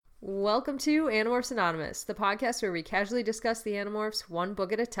Welcome to Animorphs Anonymous, the podcast where we casually discuss the Animorphs one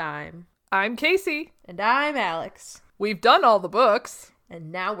book at a time. I'm Casey. And I'm Alex. We've done all the books.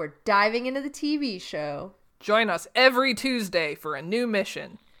 And now we're diving into the TV show. Join us every Tuesday for a new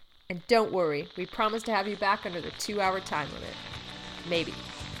mission. And don't worry, we promise to have you back under the 2-hour time limit. Maybe.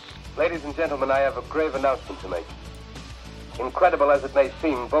 Ladies and gentlemen, I have a grave announcement to make. Incredible as it may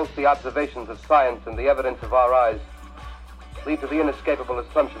seem, both the observations of science and the evidence of our eyes lead to the inescapable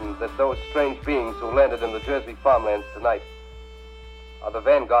assumption that those strange beings who landed in the Jersey farmlands tonight are the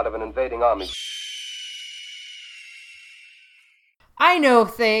vanguard of an invading army. I know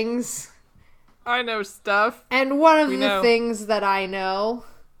things. I know stuff. And one of the things that I know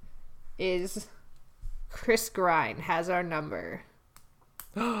is Chris Grine has our number.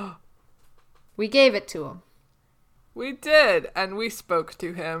 We gave it to him. We did, and we spoke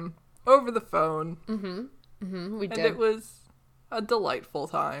to him over the phone. We did. And it was a delightful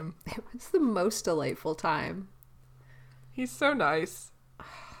time. It was the most delightful time. He's so nice.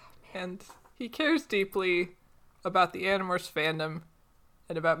 And he cares deeply about the Animorphs fandom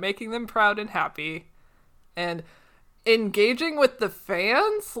and about making them proud and happy. And engaging with the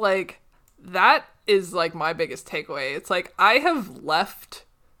fans, that is, my biggest takeaway. It's I have left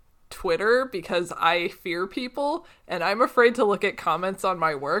Twitter because I fear people, and I'm afraid to look at comments on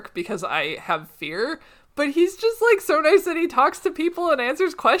my work because I have fear. But he's just, so nice that he talks to people and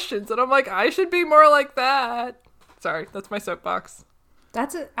answers questions, and I'm I should be more like that. Sorry, that's my soapbox.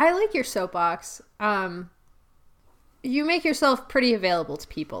 I like your soapbox. You make yourself pretty available to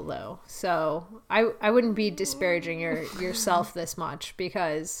people, though, so I wouldn't be disparaging yourself this much,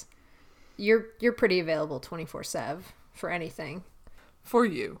 because you're pretty available 24/7 for anything. For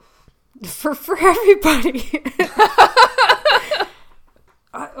you. For everybody.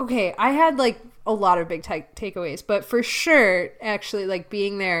 Okay, I had a lot of big takeaways, but for sure, actually,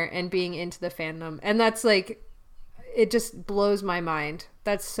 being there and being into the fandom, and that's it just blows my mind.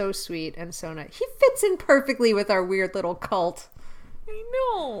 That's so sweet and so nice. He fits in perfectly with our weird little cult. I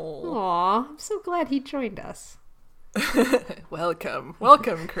know. Aw, I'm so glad he joined us. Welcome,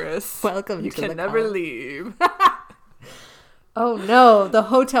 Chris. Welcome. You to the can never cult. leave. Oh no, the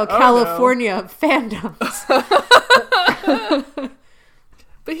Hotel California of fandoms.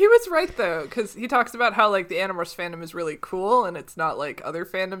 But he was right, though, because he talks about how, the Animorphs fandom is really cool, and it's not like other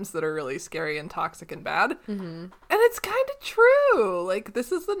fandoms that are really scary and toxic and bad. Mm-hmm. And it's kind of true.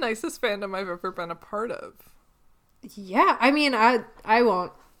 This is the nicest fandom I've ever been a part of. Yeah, I mean, I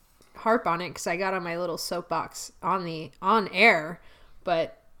won't harp on it, because I got on my little soapbox on air,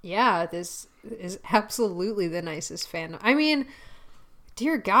 but yeah, this is absolutely the nicest fandom. I mean,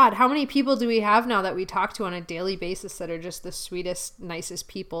 dear God, how many people do we have now that we talk to on a daily basis that are just the sweetest, nicest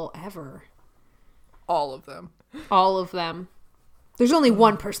people ever? All of them. All of them. There's only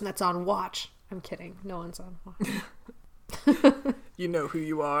one person that's on watch. I'm kidding. No one's on watch. You know who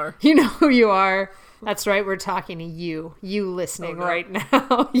you are. You know who you are. That's right. We're talking to you. You listening right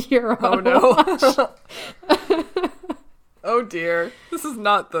now. You're on watch. Oh dear. This is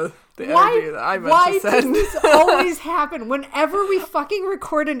not the energy that I meant to send. Why does this always happen? Whenever we fucking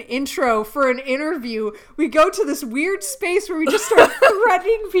record an intro for an interview, we go to this weird space where we just start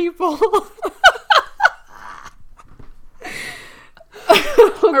threatening people.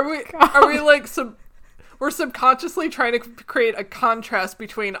 Are we we're subconsciously trying to create a contrast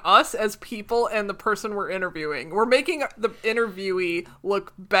between us as people and the person we're interviewing. We're making the interviewee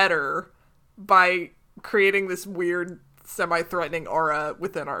look better by creating this weird semi-threatening aura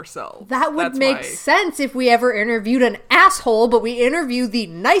within ourselves. That would make sense if we ever interviewed an asshole, but we interview the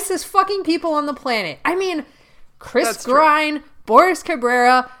nicest fucking people on the planet. I mean, Chris Grine, Boris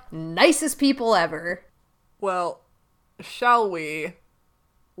Cabrera, nicest people ever. Well, shall we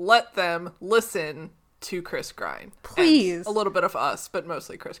let them listen to Chris Grine? Please. And a little bit of us, but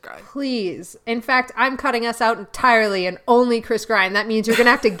mostly Chris Grine. Please. In fact, I'm cutting us out entirely and only Chris Grine. That means you're going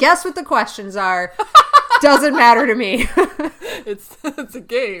to have to guess what the questions are. Doesn't matter to me. It's a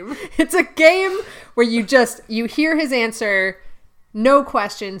game. It's a game where you hear his answer, no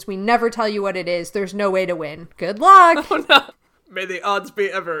questions. We never tell you what it is. There's no way to win. Good luck. Oh no. May the odds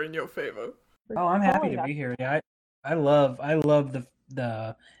be ever in your favor. Oh, I'm happy to be here. Yeah, I love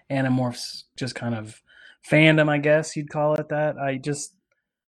the Animorphs just kind of fandom, I guess you'd call it that.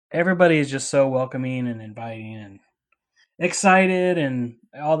 Everybody is just so welcoming and inviting and excited and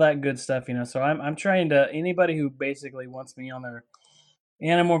all that good stuff, so I'm trying to, anybody who basically wants me on their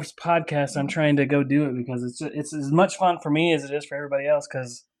Animorphs podcast, I'm trying to go do it, because it's as much fun for me as it is for everybody else,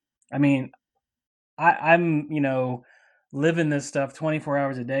 because I mean I'm living this stuff 24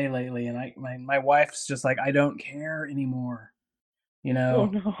 hours a day lately, and my wife's just I don't care anymore. You Oh know,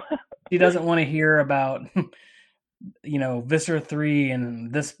 no. she doesn't want to hear about Visser 3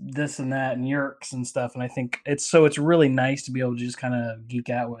 and this and that and Yerks and stuff. And I think it's really nice to be able to just kind of geek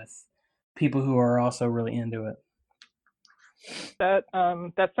out with people who are also really into it. That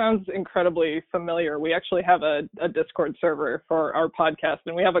sounds incredibly familiar. We actually have a Discord server for our podcast,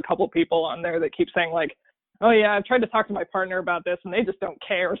 and we have a couple people on there that keep saying like, "Oh yeah, I've tried to talk to my partner about this, and they just don't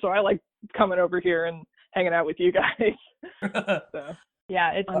care. So I like coming over here and hanging out with you guys." So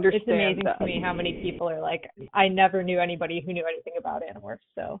Yeah, it's amazing to me how many people are like, I never knew anybody who knew anything about Animorphs,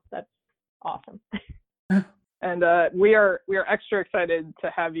 so that's awesome. And we are extra excited to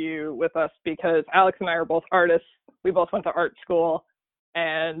have you with us because Alex and I are both artists. We both went to art school,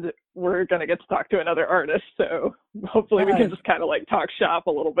 and we're going to get to talk to another artist. So hopefully we can just kind of like talk shop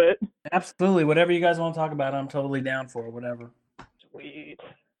a little bit. Absolutely. Whatever you guys want to talk about, I'm totally down for. Whatever. Sweet.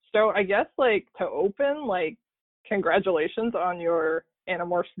 So I guess like to open, like congratulations on your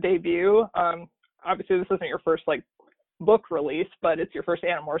Animorphs debut. Obviously this isn't your first like book release, but it's your first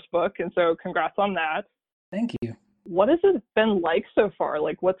Animorphs book. And so congrats on that. Thank you. What has it been like so far?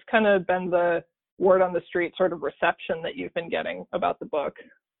 Like what's kind of been the word on the street sort of reception that you've been getting about the book?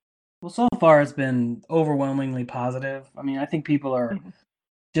 Well, so far it's been overwhelmingly positive. I mean, I think people are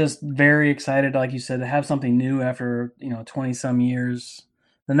just very excited, like you said, to have something new after 20 some years.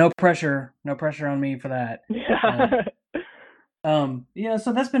 No pressure on me for that. Yeah.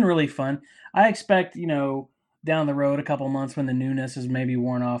 So that's been really fun. I expect down the road a couple months when the newness is maybe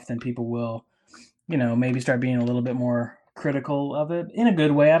worn off, then people will maybe start being a little bit more critical of it in a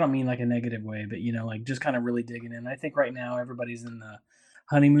good way. I don't mean like a negative way, but like just kind of really digging in. I think right now everybody's in the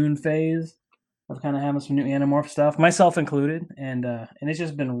honeymoon phase of kind of having some new Animorph stuff, myself included, and it's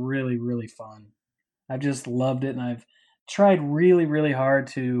just been really, really fun. I've just loved it, and I've tried really, really hard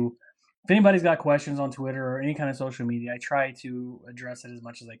to. If anybody's got questions on Twitter or any kind of social media, I try to address it as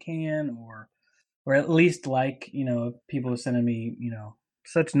much as I can, or at least people are sending me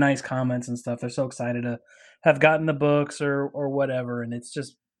such nice comments and stuff. They're so excited to have gotten the books or whatever, and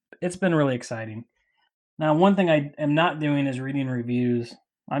it's been really exciting. Now, one thing I am not doing is reading reviews.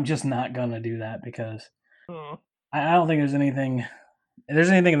 I'm just not gonna do that because I don't think there's anything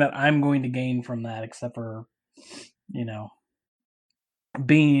that I'm going to gain from that except for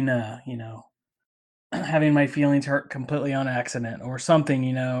being having my feelings hurt completely on accident or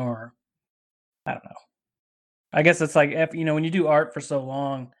something, or I don't know. I guess it's like if when you do art for so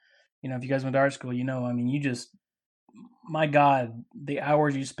long, if you guys went to art school, I mean, you just, my God, the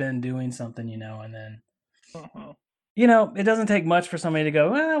hours you spend doing something, and then it doesn't take much for somebody to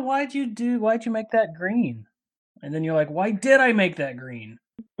go, why'd you make that green? And then you're like, why did I make that green?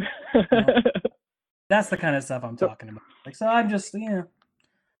 That's the kind of stuff I'm talking about. Like, so I'm just,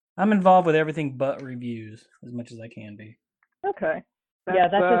 I'm involved with everything but reviews as much as I can be. Okay.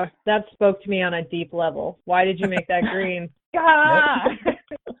 That spoke to me on a deep level. Why did you make that green? Ah!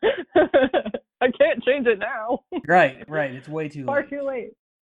 I can't change it now. Right. It's way too late. Far too late.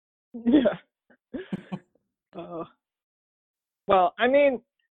 Yeah. Well, I mean,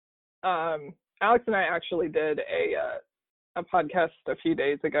 Alex and I actually did a podcast a few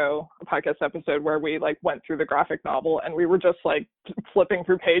days ago, a podcast episode where we like went through the graphic novel and we were just like flipping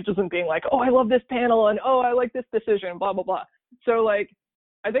through pages and being like, oh, I love this panel and oh, I like this decision, blah, blah, blah. So like,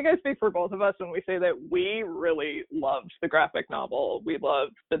 I think I speak for both of us when we say that we really loved the graphic novel. We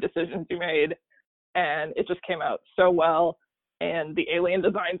loved the decisions you made, and it just came out so well. And the alien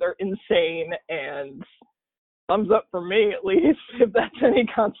designs are insane, and thumbs up for me at least, if that's any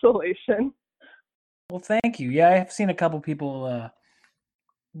consolation. Well, thank you. Yeah, I have seen a couple people.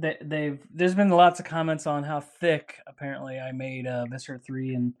 There's been lots of comments on how thick apparently I made Visser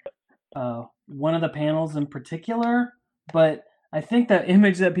 3 and one of the panels in particular, but I think the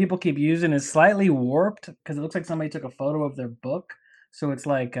image that people keep using is slightly warped because it looks like somebody took a photo of their book. So it's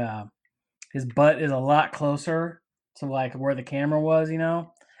like his butt is a lot closer to like where the camera was,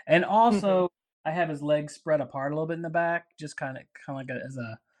 And also I have his legs spread apart a little bit in the back, just kind of like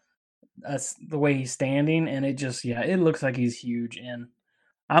as the way he's standing, and it just it looks like he's huge. And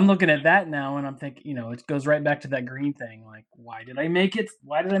I'm looking at that now, and I'm thinking, it goes right back to that green thing. Like, why did I make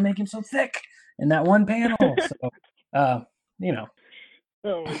him so thick in that one panel? So,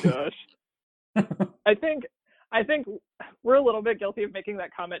 Oh my gosh. I think we're a little bit guilty of making that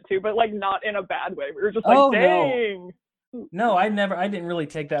comment too, but like not in a bad way. We were just like, dang. No, I didn't really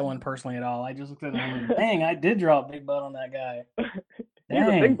take that one personally at all. I just looked at it and went, dang, I did draw a big butt on that guy. He's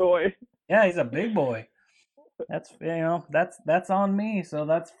a big boy. Yeah, he's a big boy. That's that's on me, so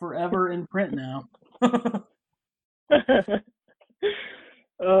that's forever in print now.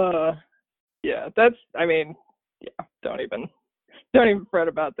 Yeah, don't even Don't even fret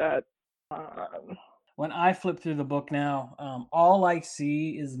about that. When I flip through the book now, all I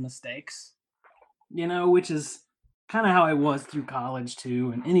see is mistakes, which is kind of how I was through college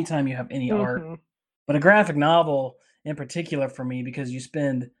too. And anytime you have any art, but a graphic novel in particular for me, because you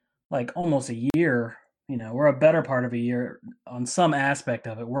spend like almost a year, or a better part of a year on some aspect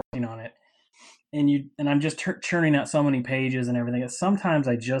of it, working on it. And I'm just churning out so many pages and everything. Sometimes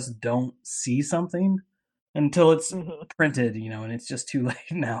I just don't see something until it's printed, and it's just too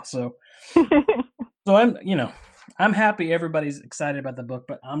late now. So I'm happy everybody's excited about the book,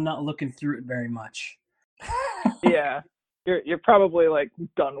 but I'm not looking through it very much. Yeah. You're probably like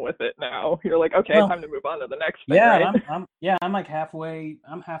done with it now. You're like, okay, time to move on to the next thing. Yeah, right? I'm like halfway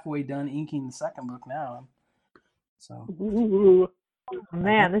done inking the second book now. So Ooh.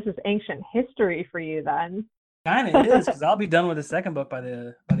 Man, this is ancient history for you then. Kind of is, because I'll be done with the second book by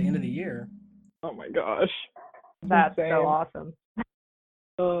the end of the year. Oh my gosh, that's so awesome.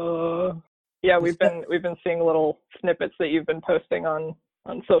 Yeah, we've been seeing little snippets that you've been posting on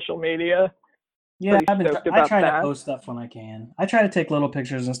social media. Yeah, I try to post stuff when I can. I try to take little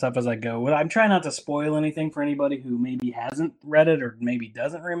pictures and stuff as I go. I'm trying not to spoil anything for anybody who maybe hasn't read it or maybe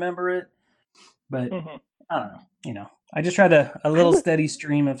doesn't remember it. But I don't know. I just try a little steady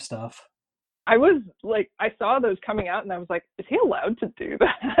stream of stuff. I was like, I saw those coming out and I was like, is he allowed to do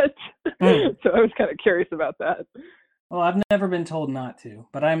that? So I was kind of curious about that. Well, I've never been told not to,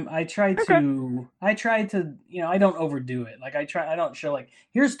 but I try to, I don't overdo it. Like I don't show like,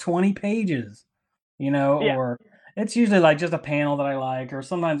 here's 20 pages, or it's usually like just a panel that I like, or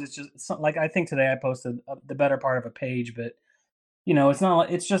sometimes it's just like, I think today I posted the better part of a page, but it's not,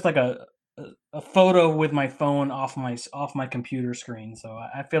 it's just like a photo with my phone off my computer screen. So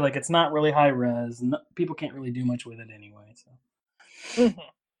I feel like it's not really high res. People can't really do much with it anyway. So.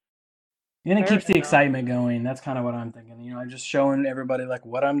 And it keeps the excitement going. That's kind of what I'm thinking. I'm just showing everybody like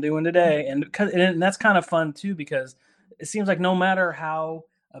what I'm doing today, and that's kind of fun too, because it seems like no matter how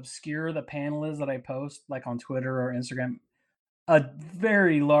obscure the panel is that I post, like on Twitter or Instagram, a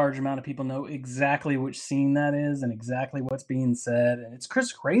very large amount of people know exactly which scene that is and exactly what's being said, and it's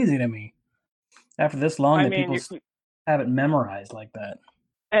just crazy to me. After this long, that people have it memorized like that.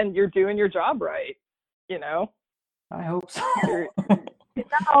 And you're doing your job right, I hope so. It's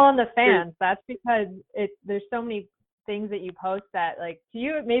not all on the fans. That's because there's so many things that you post that, like, to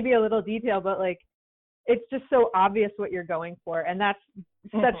you it may be a little detail, but like it's just so obvious what you're going for, and that's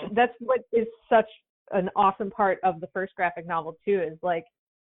what is such an awesome part of the first graphic novel too. Is like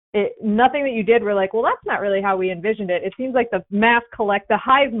nothing that you did were like, well, that's not really how we envisioned it. It seems like the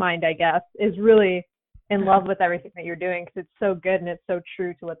hive mind, I guess, is really in love with everything that you're doing because it's so good and it's so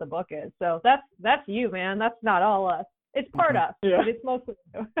true to what the book is. So that's you, man. That's not all us. It's part us, but it's mostly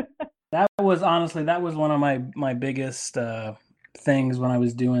you. That was one of my biggest things when I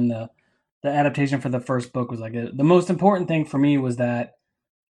was doing the adaptation for the first book. Was like the most important thing for me was that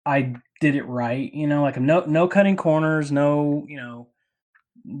I did it right. Like no cutting corners, no,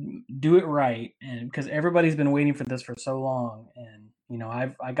 do it right, and because everybody's been waiting for this for so long, and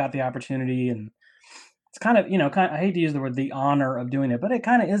I got the opportunity, and it's kind of I hate to use the word the honor of doing it, but it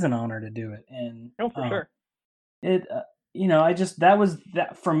kind of is an honor to do it, and for sure. It,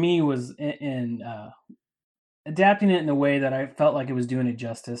 that for me was in adapting it in a way that I felt like it was doing it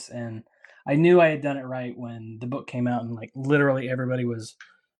justice, and I knew I had done it right when the book came out, and like literally everybody was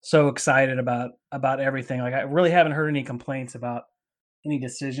so excited about everything. Like I really haven't heard any complaints about any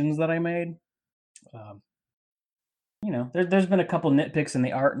decisions that I made. There's been a couple nitpicks in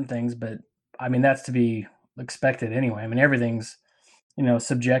the art and things, but I mean that's to be expected anyway. I mean everything's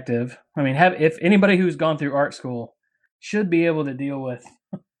subjective. I mean, if anybody who's gone through art school should be able to deal with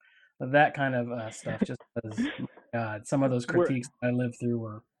that kind of stuff, just because, God, some of those critiques I lived through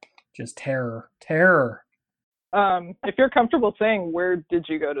were just terror. If you're comfortable saying, where did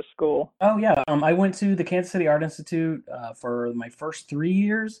you go to school? Oh yeah, I went to the Kansas City Art Institute for my first 3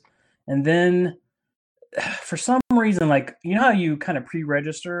 years, and then for some reason, like how you kind of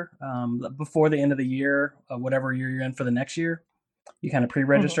pre-register before the end of the year, whatever year you're in for the next year. You kind of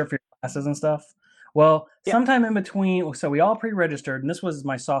pre-register for your classes and stuff. Well, sometime in between, so we all pre-registered, and this was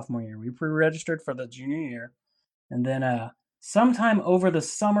my sophomore year. We pre-registered for the junior year. And then sometime over the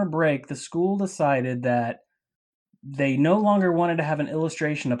summer break, the school decided that they no longer wanted to have an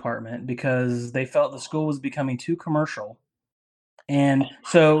illustration department because they felt the school was becoming too commercial. And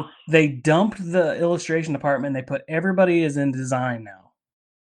so they dumped the illustration department. They put everybody is in design now.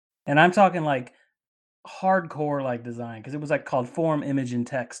 And I'm talking like hardcore like design, because it was like called form, image, and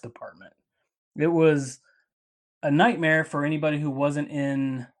text department. It was a nightmare for anybody who wasn't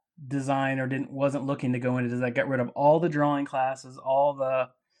in design or wasn't looking to go into design. I got rid of all the drawing classes, all the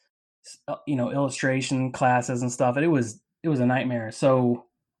illustration classes and stuff. And it was a nightmare. So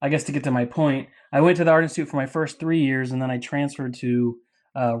I guess to get to my point, I went to the Art Institute for my first 3 years, and then I transferred to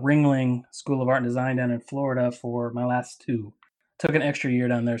Ringling School of Art and Design down in Florida for my last 2. Took an extra year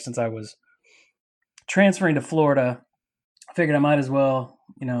down there since I was transferring to Florida. I figured I might as well,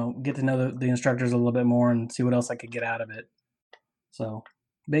 get to know the instructors a little bit more and see what else I could get out of it. So,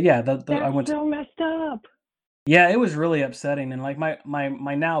 but yeah, I went so messed up. Yeah, it was really upsetting. And like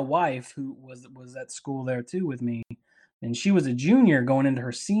my now wife, who was at school there too with me, and she was a junior going into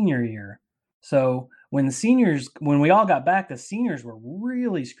her senior year. So when we all got back, the seniors were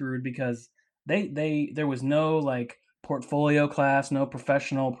really screwed because there was no like portfolio class, no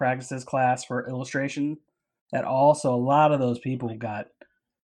professional practices class for illustration at all. So a lot of those people got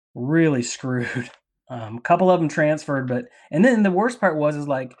really screwed. A couple of them transferred, and then the worst part is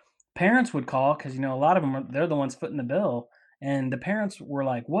like parents would call because a lot of them they're the ones footing the bill, and the parents were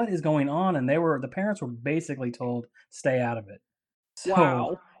like, "What is going on?" And the parents were basically told, "Stay out of it." So,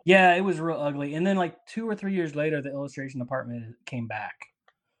 Wow. Yeah, it was real ugly. And then like 2 or 3 years later, the illustration department came back.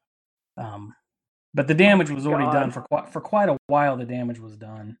 But the damage was already done for quite a while. The damage was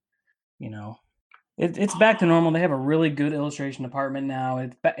done. It's back to normal. They have a really good illustration department now.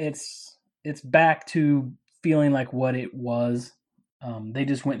 It's back to feeling like what it was. They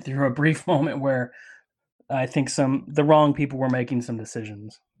just went through a brief moment where I think the wrong people were making some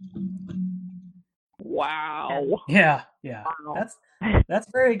decisions. Wow. Yeah. Wow. That's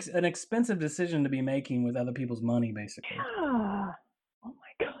an expensive decision to be making with other people's money, basically. Oh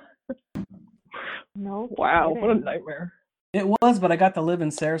my god. No. Wow, kidding. what a nightmare. It was, but I got to live in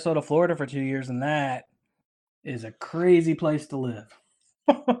Sarasota, Florida for 2 years, and that is a crazy place to live.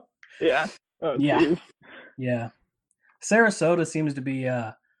 Yeah. Oh, Yeah. geez. Yeah. Sarasota seems to be,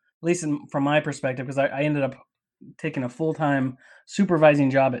 at least from my perspective, because I ended up taking a full-time supervising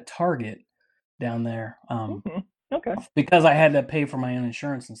job at Target down there. Okay. Because I had to pay for my own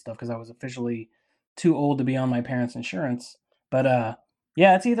insurance and stuff because I was officially too old to be on my parents' insurance. But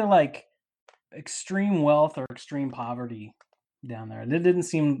yeah, it's either like extreme wealth or extreme poverty down there. There didn't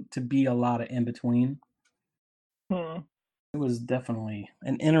seem to be a lot of in between. It was definitely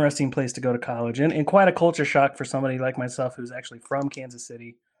an interesting place to go to college, and quite a culture shock for somebody like myself who's actually from Kansas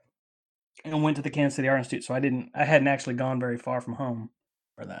City and went to the Kansas City Art Institute. So I hadn't actually gone very far from home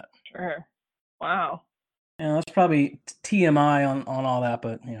for that. Sure. Wow. Yeah, that's probably TMI on all that,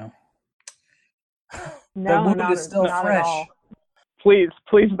 but No, the wound not, is still not fresh. at all. Please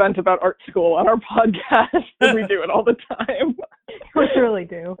vent about art school on our podcast. We do it all the time. We really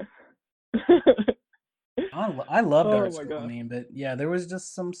do. I loved Oh art my school. God. I mean, but yeah, there was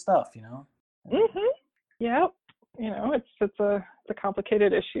just some stuff, Yeah. It's a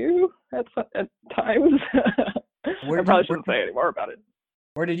complicated issue at times. I probably shouldn't say any more about it.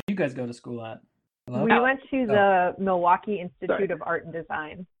 Where did you guys go to school at? Hello? We went to the Milwaukee Institute Sorry. of Art and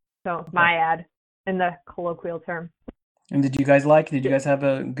Design. So MIAD in the colloquial term. And did you guys have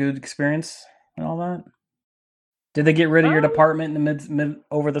a good experience and all that? Did they get rid of your department in the mid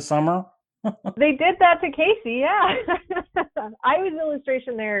over the summer? They did that to Casey, yeah. I was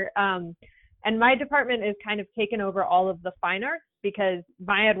illustration there, and my department is kind of taken over all of the fine arts because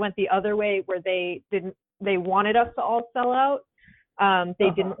MIAD went the other way where they wanted us to all sell out.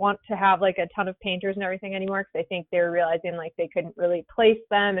 They didn't want to have like a ton of painters and everything anymore because I think they were realizing like they couldn't really place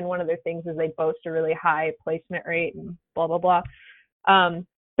them, and one of their things is they boast a really high placement rate and blah blah blah.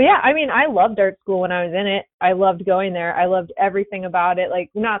 But yeah, I mean, I loved art school when I was in it. I loved going there. I loved everything about it,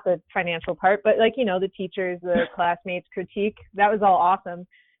 like not the financial part, but like, the teachers, the classmates, critique. That was all awesome.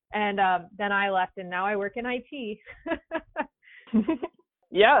 And then I left and now I work in IT.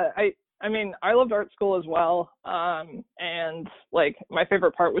 Yeah, I mean, I loved art school as well. And like my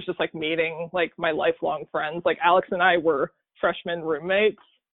favorite part was just like meeting like my lifelong friends. Like Alex and I were freshman roommates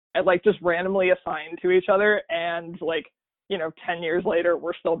and like just randomly assigned to each other, and like 10 years later,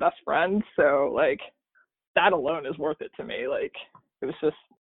 we're still best friends. So, like, that alone is worth it to me. Like, it was just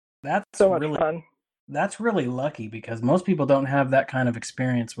so much fun. That's really lucky because most people don't have that kind of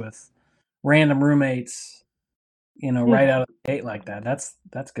experience with random roommates, right out of the gate like that.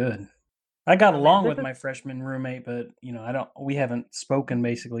 That's good. I got along with my freshman roommate, but, we haven't spoken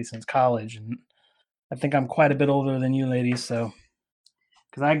basically since college. And I think I'm quite a bit older than you ladies. So,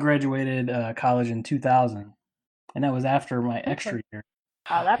 because I graduated college in 2000. And that was after my extra year.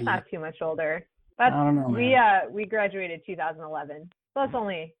 Oh, that's not too much older. I don't know, man. We graduated 2011. So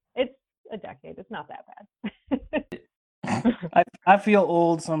it's a decade. It's not that bad. I feel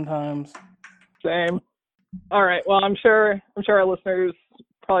old sometimes. Same. All right. Well, I'm sure our listeners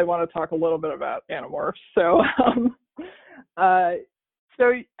probably want to talk a little bit about Animorphs. So,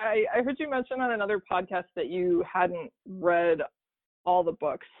 so I heard you mention on another podcast that you hadn't read all the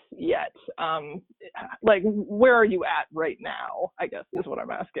books yet. Like, where are you at right now, I guess, is what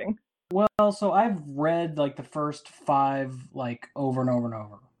I'm asking. Well, so I've read like the first 5 like over and over and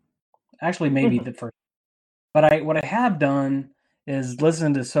over. Actually, maybe the first. But what I have done is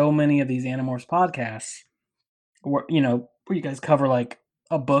listen to so many of these Animorphs podcasts where where you guys cover like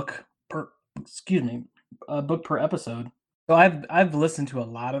a book per episode. So I've listened to a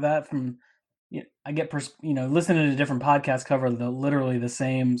lot of that from I get listening to different podcasts cover literally the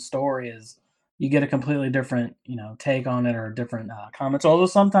same story as you get a completely different take on it or different comments. Although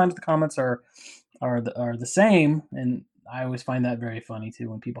sometimes the comments are the same, and I always find that very funny too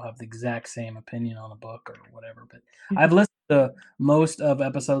when people have the exact same opinion on a book or whatever. But I've listened to most of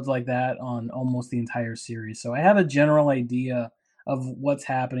episodes like that on almost the entire series, so I have a general idea of what's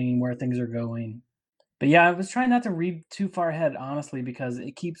happening, where things are going. But yeah, I was trying not to read too far ahead, honestly, because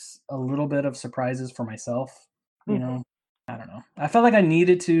it keeps a little bit of surprises for myself. I don't know. I felt like I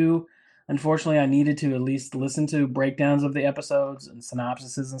needed to. Unfortunately, I needed to at least listen to breakdowns of the episodes and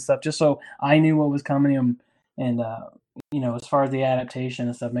synopsises and stuff, just so I knew what was coming and as far as the adaptation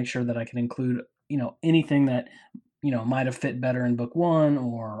and stuff, make sure that I could include anything that might have fit better in book 1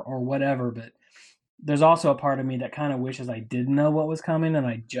 or whatever. But there's also a part of me that kind of wishes I did know what was coming, and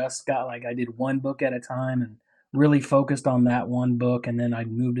I just got I did one book at a time and really focused on that one book, and then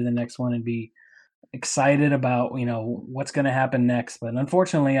I'd move to the next one and be excited about what's going to happen next. But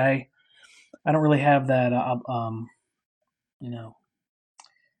unfortunately, I don't really have that. I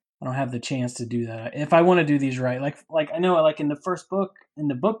don't have the chance to do that. If I want to do these right, like I know, like in the first book, in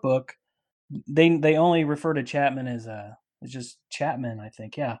the book, they only refer to Chapman as it's just Chapman, I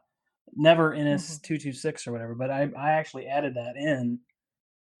think. Yeah. Never Innis 226 or whatever, but I actually added that in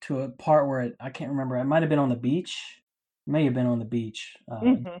to a part where I can't remember. It might have been on the beach. It may have been on the beach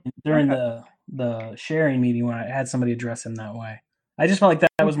during the sharing meeting when I had somebody address him that way. I just felt like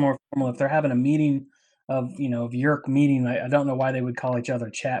that was more formal. If they're having a meeting of Yerk meeting, I don't know why they would call each other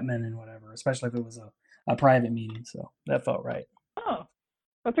Chapman and whatever, especially if it was a private meeting. So that felt right. Oh,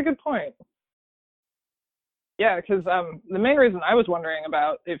 that's a good point. Yeah, because the main reason I was wondering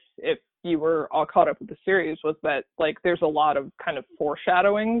about if you were all caught up with the series was that there's a lot of kind of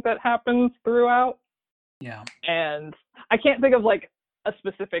foreshadowing that happens throughout. Yeah. And I can't think of a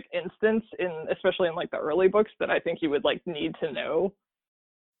specific instance especially in the early books that I think you would need to know.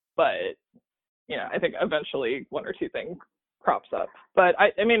 But I think eventually one or two things crops up. But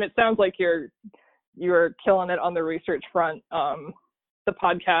I mean, it sounds like you're killing it on the research front. The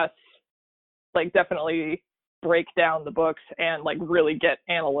podcasts definitely break down the books and really get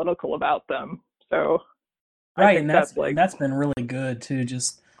analytical about them. So right, and that's been really good too,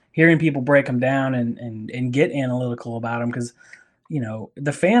 just hearing people break them down and get analytical about them, because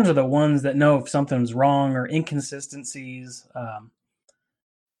the fans are the ones that know if something's wrong or inconsistencies.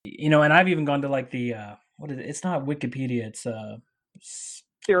 And I've even gone to the what is it? It's not Wikipedia, it's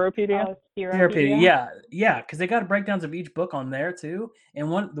Seropedia. Seropedia, yeah, because they got breakdowns of each book on there too.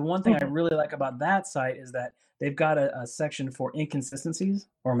 And the one thing I really like about that site is that they've got a section for inconsistencies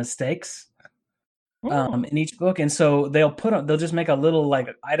or mistakes in each book, and so they'll just make a little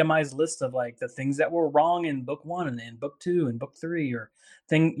itemized list of the things that were wrong in book 1 and in book 2 and book 3, or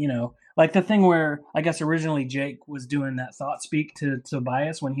thing the thing where I guess originally Jake was doing that thought speak to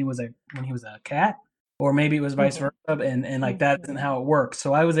Tobias when he was a cat. Or maybe it was vice versa, and that isn't how it works.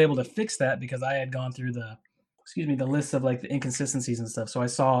 So I was able to fix that because I had gone through the list of the inconsistencies and stuff. So I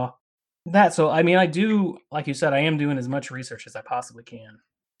saw that. So I mean, I do, like you said, I am doing as much research as I possibly can.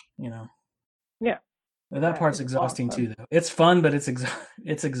 Yeah. But that part's exhausting too, though. It's fun, but it's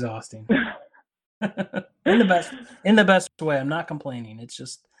exhausting. in the best way. I'm not complaining. It's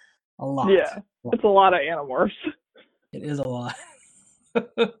just a lot. Yeah, it's a lot of Animorphs. It is a lot.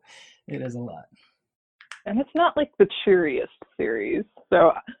 It is a lot. And it's not the cheeriest series.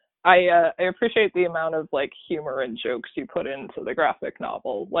 So I appreciate the amount of humor and jokes you put into the graphic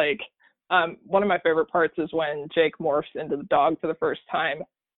novel. One of my favorite parts is when Jake morphs into the dog for the first time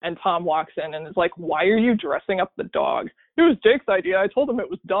and Tom walks in and is like, "Why are you dressing up the dog?" It was Jake's idea. I told him it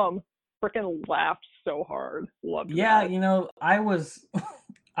was dumb. Freaking laughed so hard. Loved that. I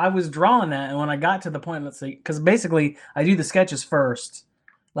was drawing that, and when I got to the point, let's see, because basically I do the sketches first.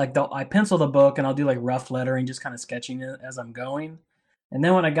 I pencil the book and I'll do rough lettering, just kind of sketching it as I'm going. And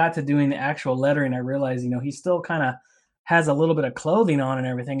then when I got to doing the actual lettering, I realized, he still kind of has a little bit of clothing on and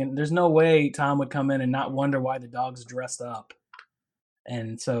everything. And there's no way Tom would come in and not wonder why the dog's dressed up.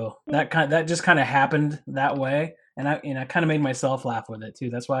 And so that just kind of happened that way. and I kind of made myself laugh with it too.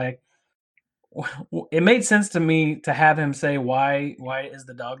 That's why it made sense to me to have him say why is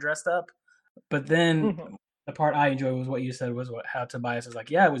the dog dressed up, but then Mhm. the part I enjoyed was what you said was how Tobias was like,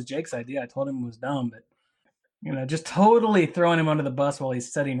 yeah, it was Jake's idea. I told him it was dumb, but just totally throwing him under the bus while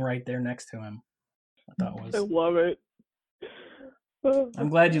he's sitting right there next to him. I thought I was. love it. I'm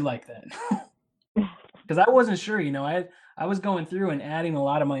glad you like that. Because I wasn't sure, I was going through and adding a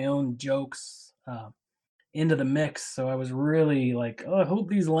lot of my own jokes into the mix, so I was really like, oh, I hope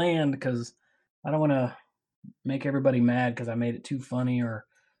these land, because I don't want to make everybody mad because I made it too funny, or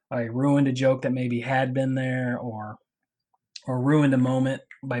I ruined a joke that maybe had been there, or ruined a moment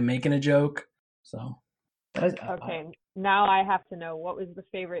by making a joke. So, Okay, now I have to know, what was the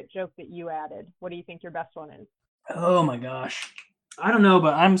favorite joke that you added? What do you think your best one is? Oh my gosh, I don't know,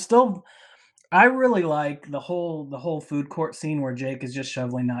 but I really like the whole food court scene where Jake is just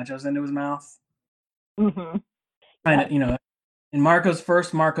shoveling nachos into his mouth. Mm-hmm. Kind of, and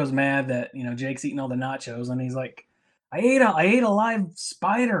Marco's mad that Jake's eating all the nachos, and he's like, I ate a live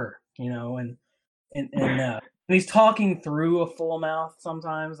spider, and he's talking through a full mouth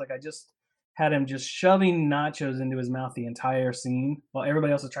sometimes. Like, I just had him just shoving nachos into his mouth the entire scene while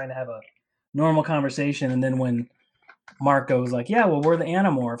everybody else is trying to have a normal conversation. And then when Marco was like, yeah, well, we're the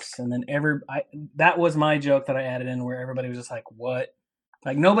Animorphs, and then that was my joke that I added in, where everybody was just like, what?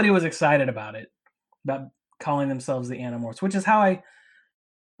 Like, nobody was excited about calling themselves the Animorphs, which is how I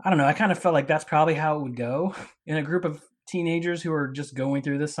don't know, I kind of felt like that's probably how it would go in a group of teenagers who are just going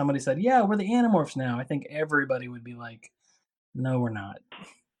through this. Somebody said, yeah, we're the Animorphs now. I think everybody would be like, no, we're not.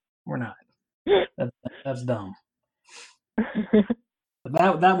 We're not. That's dumb.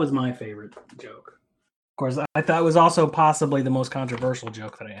 But that was my favorite joke. Of course, I thought it was also possibly the most controversial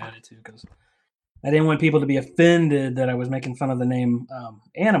joke that I added to, because I didn't want people to be offended that I was making fun of the name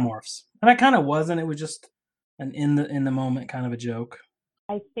Animorphs. And I kind of wasn't. It was just an in the moment kind of a joke.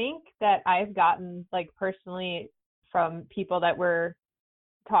 I think that I've gotten, like, personally from people that we're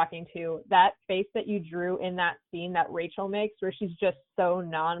talking to, that face that you drew in that scene that Rachel makes, where she's just so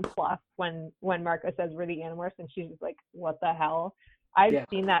nonplussed when Marco says we're the Animorphs, and she's just like, what the hell? I've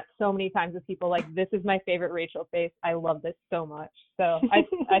seen that so many times with people, like, this is my favorite Rachel face. I love this so much. So I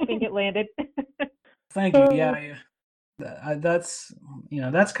think it landed. Thank you. Yeah. That's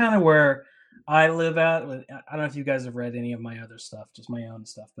kind of where I live at. I don't know if you guys have read any of my other stuff, just my own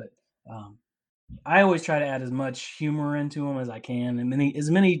stuff, but I always try to add as much humor into them as I can, and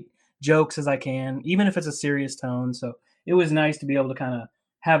as many jokes as I can, even if it's a serious tone. So it was nice to be able to kind of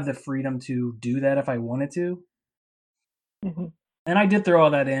have the freedom to do that if I wanted to. Mm-hmm. And I did throw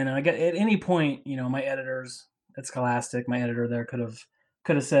all that in, and I got, at any point, my editors at Scholastic, my editor there could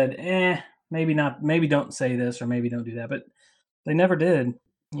have said, maybe not, maybe don't say this, or maybe don't do that, but they never did,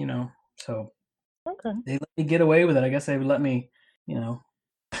 so Okay. they let me get away with it. I guess they would let me,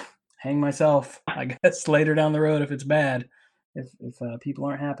 hang myself, I guess, later down the road if it's bad, if people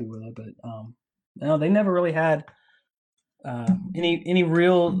aren't happy with it. But no, they never really had any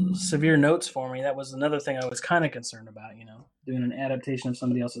real severe notes for me. That was another thing I was kind of concerned about, doing an adaptation of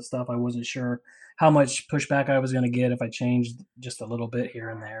somebody else's stuff. I wasn't sure how much pushback I was going to get if I changed just a little bit here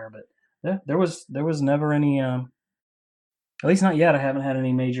and there. But yeah, there was never any, at least not yet. I haven't had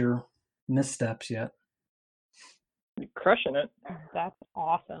any major missteps yet. You're crushing it. That's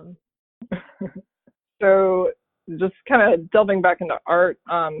awesome. So just kind of delving back into art,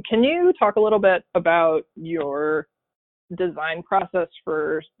 can you talk a little bit about your design process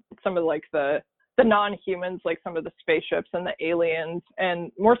for some of, like, the non-humans, like some of the spaceships and the aliens,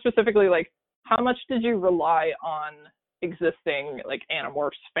 and more specifically, like, how much did you rely on existing, like,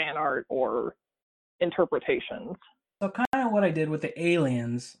 Animorphs fan art or interpretations? So kind of what I did with the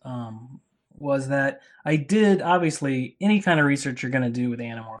aliens was that I did, obviously, any kind of research you're going to do with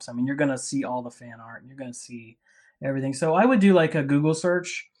Animorphs. I mean, you're going to see all the fan art, and you're going to see everything. So I would do like a Google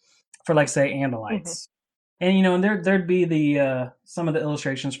search for, like, say, Andalites. Mm-hmm. And, there'd be the some of the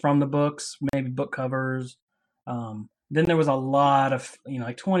illustrations from the books, maybe book covers. Then there was a lot of,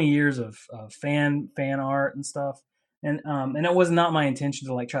 like 20 years of fan art and stuff. And it was not my intention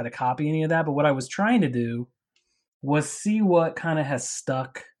to, like, try to copy any of that. But what I was trying to do was see what kind of has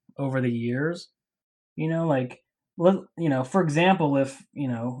stuck over the years, like, for example,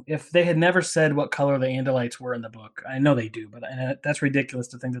 if they had never said what color the Andalites were in the book, I know they do, but that's ridiculous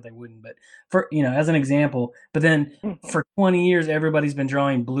to think that they wouldn't. But for, as an example, but then for 20 years, everybody's been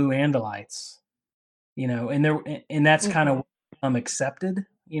drawing blue Andalites, and that's kind of accepted.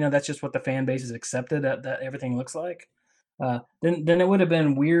 That's just what the fan base has accepted, that everything looks like. Then it would have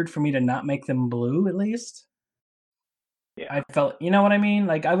been weird for me to not make them blue, at least. Yeah. I felt, you know what I mean?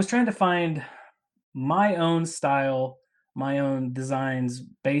 Like, I was trying to find my own style, my own designs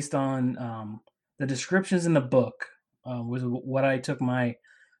based on the descriptions in the book was what I took my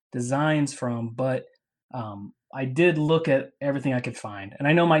designs from. But I did look at everything I could find, and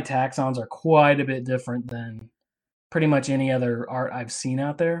I know my taxons are quite a bit different than pretty much any other art I've seen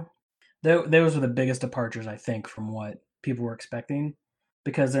out there. Those were the biggest departures, I think, from what people were expecting,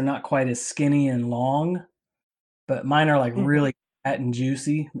 because they're not quite as skinny and long, but mine are like Mhm. really fat and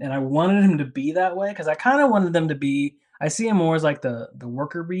juicy, and I wanted them to be that way because I kind of wanted them to be. I see them more as like the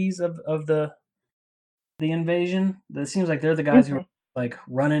worker bees of the invasion. It seems like they're the guys who are Mhm. like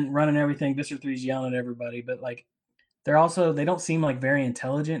running everything. Visser 3's yelling at everybody, but like they don't seem like very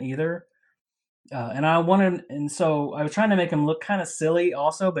intelligent either. And I wanted, and so I was trying to make them look kind of silly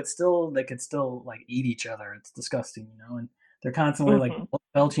also, but still they could still like eat each other. It's disgusting, you know, and they're constantly like Mhm.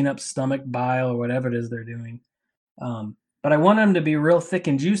 belching up stomach bile or whatever it is they're doing. But I wanted them to be real thick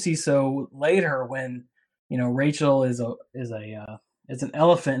and juicy. So later, when Rachel is an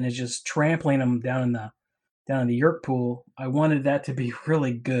elephant and is just trampling them down in the Yerk pool, I wanted that to be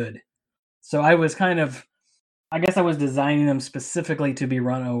really good. So I was I guess I was designing them specifically to be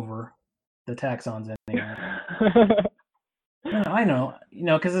run over, the taxons anyway. Yeah, I know,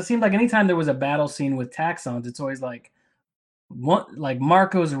 because it seemed like anytime there was a battle scene with taxons, it's always like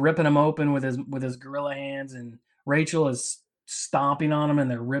Marco's ripping them open with his gorilla hands, and Rachel is stomping on them, and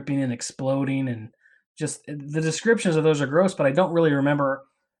they're ripping and exploding, and just the descriptions of those are gross. But I don't really remember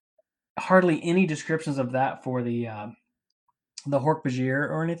hardly any descriptions of that for the Hork-Bajir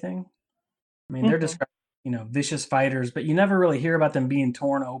or anything. I mean, they're Mhm. described, vicious fighters, but you never really hear about them being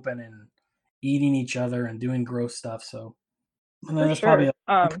torn open and eating each other and doing gross stuff. So, and then For that's sure.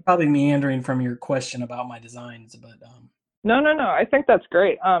 I'm probably meandering from your question about my designs, but No, no, no. I think that's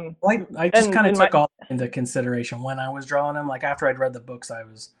great. I just And kind of in my took all into consideration when I was drawing them. Like after I'd read the books, I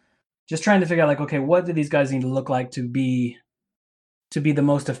was just trying to figure out like, okay, what do these guys need to look like to be the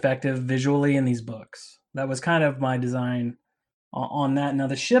most effective visually in these books? That was kind of my design on that. Now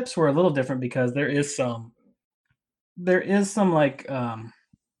the ships were a little different because there is some like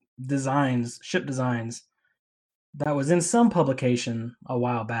ship designs that was in some publication a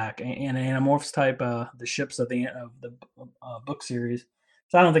while back, and Animorphs type, the ships of the book series.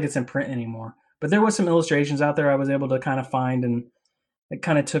 So I don't think it's in print anymore. But there was some illustrations out there I was able to kind of find, and it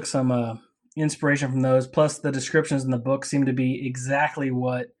kind of took some inspiration from those. Plus, the descriptions in the book seemed to be exactly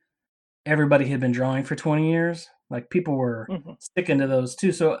what everybody had been drawing for 20 years. Like people were Mhm. sticking to those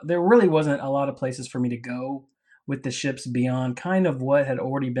too. So there really wasn't a lot of places for me to go with the ships beyond kind of what had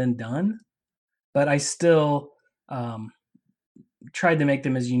already been done. But I still um, tried to make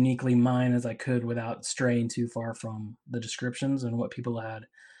them as uniquely mine as I could without straying too far from the descriptions and what people had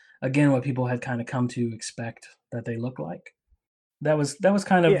kind of come to expect that they look like. That was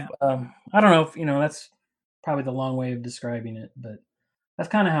kind Yeah, of I don't know if that's probably the long way of describing it, but that's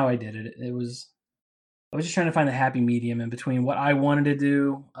kind of how I did it. I was just trying to find a happy medium in between what I wanted to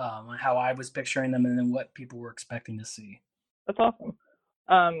do, how I was picturing them, and then what people were expecting to see. that's awesome.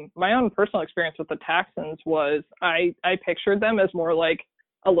 My own personal experience with the Taxons was I pictured them as more like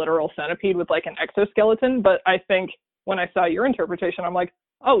a literal centipede with like an exoskeleton, but I think when I saw your interpretation, I'm like,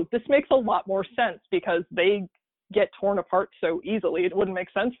 oh, this makes a lot more sense because they get torn apart so easily. It wouldn't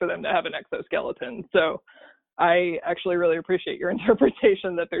make sense for them to have an exoskeleton. So I actually really appreciate your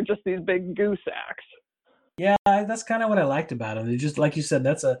interpretation that they're just these big goo sacks. Yeah, that's kind of what I liked about it. It just like you said,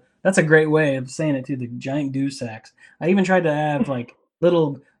 that's a great way of saying it too. The giant dew sacks. I even tried to have like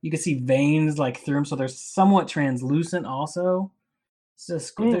little. You could see veins like through them, so they're somewhat translucent. Also, it's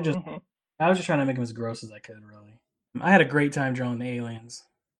just they're just. Mm-hmm. I was just trying to make them as gross as I could. Really, I had a great time drawing the aliens.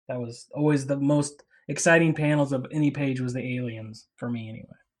 That was always the most exciting panels of any page was the aliens for me, anyway.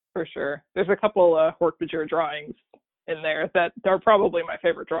 For sure. There's a couple Hork-Bajir drawings in there that are probably my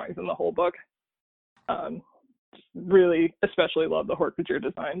favorite drawings in the whole book. Really, especially love the Hork-Bajir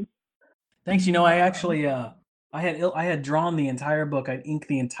designs. Thanks. I actually I had drawn the entire book. I'd inked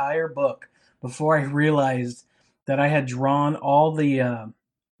the entire book before I realized that I had drawn all the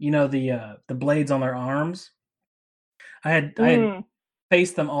blades on their arms. I had Mm.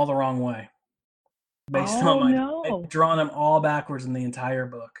 faced them all the wrong way based on Oh my I'd no. drawn them all backwards in the entire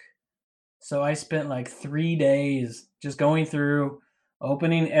book. So I spent like 3 days just going through,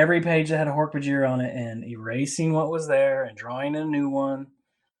 opening every page that had a Hork-Bajir on it and erasing what was there and drawing a new one.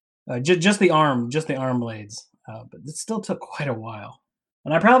 Just the arm blades. But it still took quite a while,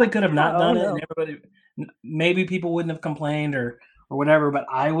 and I probably could have Yeah, not oh done it, and no. maybe people wouldn't have complained or whatever, but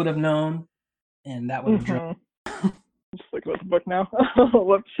I would have known, and that would have driven. Mm-hmm. Just looking at the book now.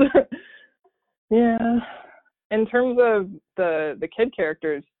 Whoops. Yeah. In terms of the kid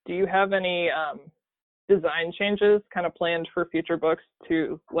characters, do you have any design changes kind of planned for future books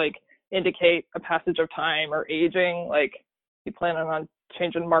to like indicate a passage of time or aging? Like, you planning on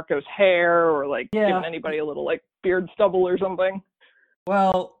changing Marco's hair or like giving anybody a little like beard stubble or something?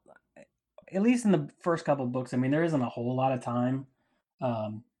 Well, at least in the first couple of books, I mean, there isn't a whole lot of time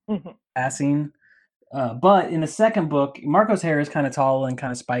passing. But in the second book, Marco's hair is kind of tall and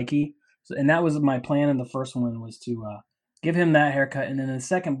kind of spiky. So, and that was my plan in the first one, was to give him that haircut. And then in the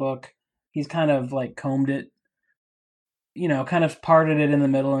second book, he's kind of like combed it, kind of parted it in the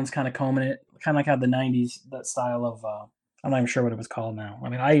middle and it's kind of combing it, kind of like how the 90s, that style of, I'm not even sure what it was called now. I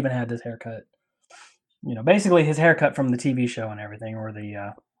mean, I even had this haircut, basically his haircut from the TV show and everything, or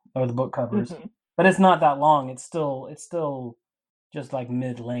the book covers. But it's not that long. It's still just like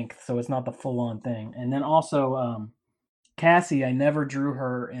mid-length, so it's not the full-on thing. And then also Cassie, I never drew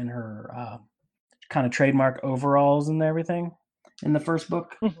her in her kind of trademark overalls and everything in the first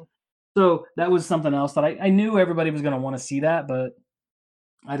book. So that was something else that I knew everybody was going to want to see that, but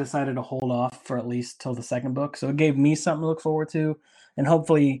I decided to hold off for at least till the second book. So it gave me something to look forward to, and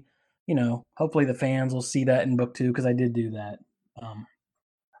hopefully the fans will see that in book 2, because I did do that.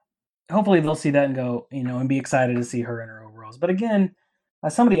 Hopefully they'll see that and go, and be excited to see her in her overalls. But again,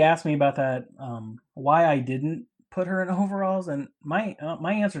 somebody asked me about that, why I didn't put her in overalls, and my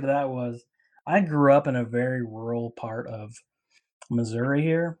answer to that was, I grew up in a very rural part of Missouri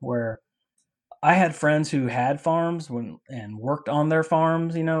here, where I had friends who had farms and worked on their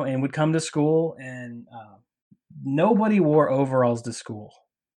farms, and would come to school, and nobody wore overalls to school.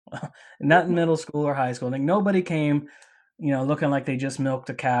 Not in middle school or high school. Like, nobody came, looking like they just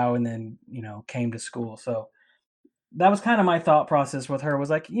milked a cow and then, came to school. So that was kind of my thought process with her, was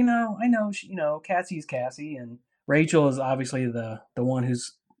like, I know, Cassie's Cassie, and Rachel is obviously the one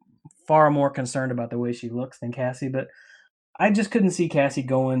who's far more concerned about the way she looks than Cassie, but I just couldn't see Cassie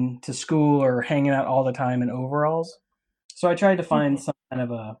going to school or hanging out all the time in overalls. So I tried to find some kind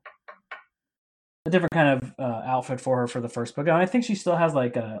of a different kind of outfit for her for the first book. And I think she still has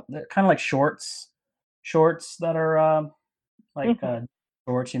like kind of like shorts that are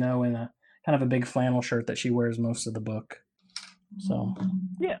shorts, and a kind of a big flannel shirt that she wears most of the book. So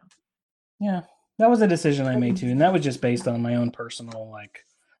yeah, that was a decision I made too, and that was just based on my own personal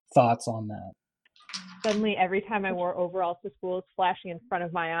thoughts on that. Suddenly, every time I wore overalls to school, it's flashing in front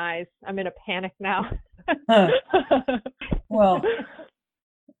of my eyes. I'm in a panic now. Well,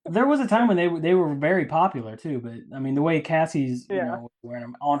 there was a time when they were very popular too, but I mean, the way Cassie's wearing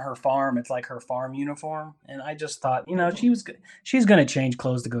them on her farm, it's like her farm uniform, and I just thought, she's gonna change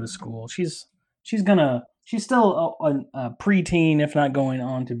clothes to go to school. She's still a preteen, if not going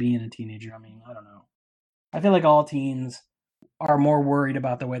on to being a teenager. I mean, I don't know. I feel like all teens are more worried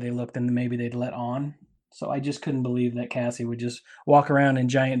about the way they look than maybe they'd let on. So I just couldn't believe that Cassie would just walk around in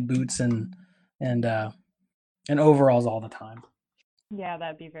giant boots and overalls all the time. Yeah,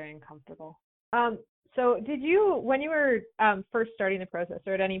 that'd be very uncomfortable. So did you, when you were first starting the process,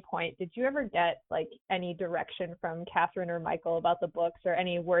 or at any point, did you ever get any direction from Catherine or Michael about the books, or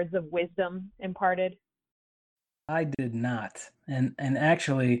any words of wisdom imparted? I did not. And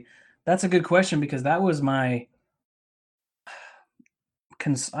actually, that's a good question, because that was my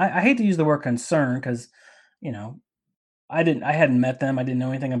I hate to use the word concern, because I hadn't met them. I didn't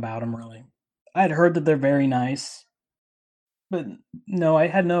know anything about them really. I had heard that they're very nice, but no, I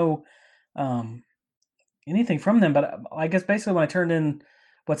had no anything from them. But I guess basically when I turned in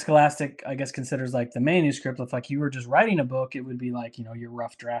what Scholastic, I guess, considers the manuscript, if you were just writing a book, it would be your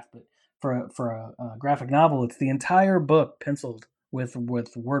rough draft. But for a graphic novel, it's the entire book penciled with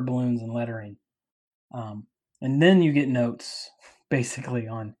word balloons and lettering, and then you get notes basically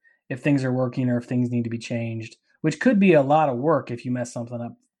on if things are working or if things need to be changed, which could be a lot of work if you mess something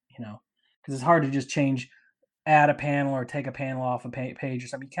up, because it's hard to just add a panel or take a panel off a page or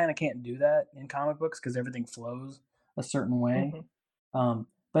something. You kind of can't do that in comic books because everything flows a certain way.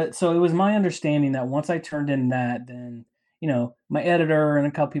 But so it was my understanding that once I turned in that, then, my editor and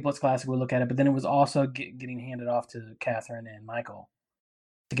a couple people at Scholastic would look at it, but then it was also getting handed off to Catherine and Michael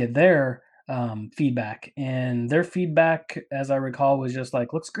to get their feedback. And their feedback, as I recall, was just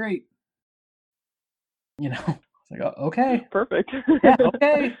looks great. It's oh, okay. Perfect. Yeah,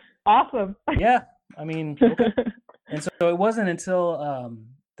 okay. Awesome. Yeah. I mean, okay. And so it wasn't until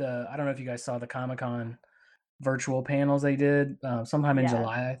I don't know if you guys saw the Comic-Con virtual panels they did sometime in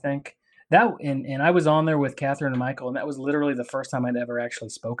July, I think. That and I was on there with Catherine and Michael, and that was literally the first time I'd ever actually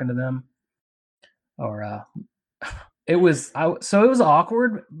spoken to them. Or it was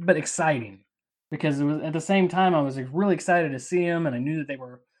awkward but exciting, because it was, at the same time, I was really excited to see them, and I knew that they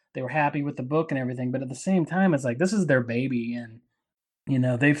were happy with the book and everything. But at the same time, it's this is their baby, and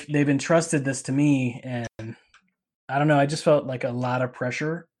they've entrusted this to me, and I don't know, I just felt like a lot of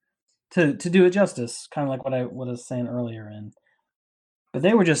pressure to do it justice, kind of like what I was saying earlier. But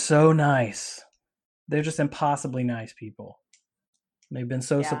they were just so nice. They're just impossibly nice people. They've been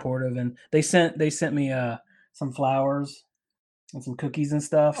so supportive, and they sent me some flowers and some cookies and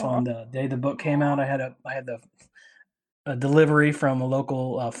stuff on the day the book came out. I had a delivery from a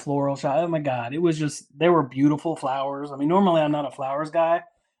local floral shop. Oh my God, they were beautiful flowers. I mean, normally I'm not a flowers guy,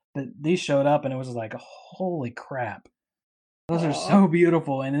 but these showed up and it was like, holy crap. Those are so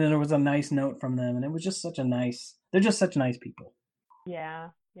beautiful. And then there was a nice note from them, and it was just they're just such nice people. Yeah,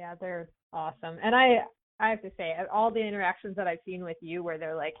 they're awesome. And I have to say, all the interactions that I've seen with you where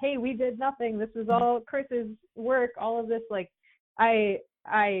they're like, hey, we did nothing, this was all Chris's work, all of this, like, I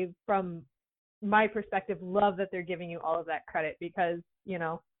from my perspective love that they're giving you all of that credit, because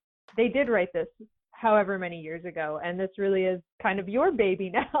they did write this however many years ago, and this really is kind of your baby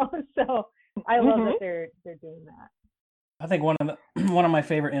now. So I love that they're doing that. I think one of my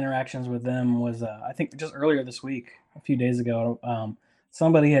favorite interactions with them was I think just earlier this week, a few days ago.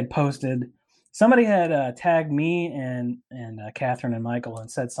 Somebody had tagged me and Catherine and Michael and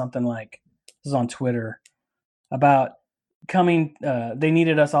said something like, this is on Twitter, about coming. They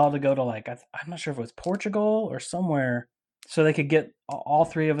needed us all to go to, like, I'm not sure if it was Portugal or somewhere, so they could get all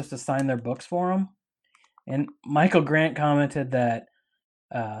three of us to sign their books for them. And Michael Grant commented that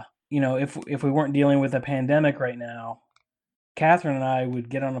if we weren't dealing with a pandemic right now, Catherine and I would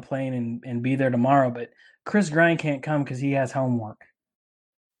get on a plane and be there tomorrow, but Chris Grind can't come because he has homework.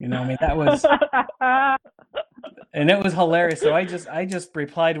 I mean, that was, and it was hilarious. So I just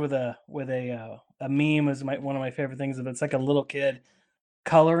replied with a meme, as one of my favorite things. It's like a little kid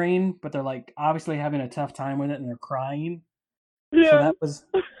coloring, but they're like obviously having a tough time with it and they're crying. Yeah. So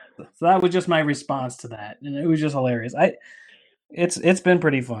that was just my response to that, and it was just hilarious. It's been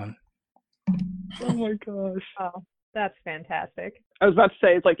pretty fun. Oh my gosh. Oh, that's fantastic. I was about to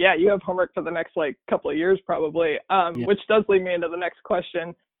say, it's like, yeah, you have homework for the next couple of years probably. Which does lead me into the next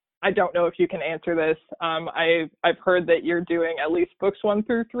question. I don't know if you can answer this. I've heard that you're doing at least books 1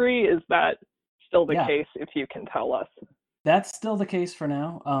 through 3. Is that still the case, if you can tell us? That's still the case for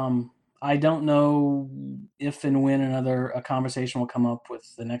now. I don't know if and when a conversation will come up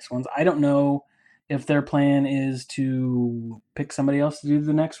with the next ones. I don't know if their plan is to pick somebody else to do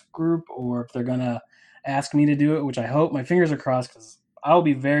the next group, or if they're going to ask me to do it, which I hope. My fingers are crossed, because I'll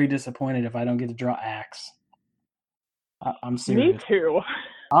be very disappointed if I don't get to draw Axe. I'm serious. Me too.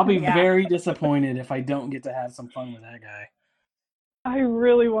 I'll be very disappointed if I don't get to have some fun with that guy. I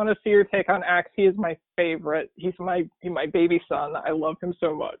really want to see your take on Axe. He is my favorite. He's my baby son. I love him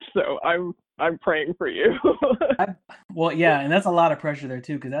so much. So I'm praying for you. And that's a lot of pressure there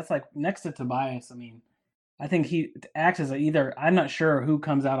too, because that's like next to Tobias. I mean, I think Axe is either. I'm not sure who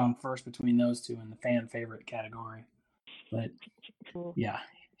comes out on first between those two in the fan favorite category, but yeah,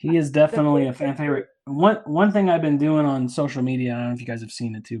 he is definitely a fan favorite. One thing I've been doing on social media, I don't know if you guys have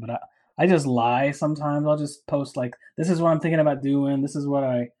seen it too, but I just lie sometimes. I'll just post like, this is what I'm thinking about doing. This is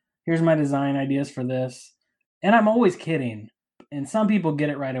here's my design ideas for this. And I'm always kidding. And some people get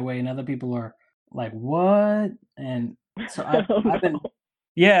it right away, and other people are like, what? And so I've been,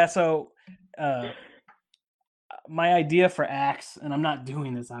 so my idea for Axe, and I'm not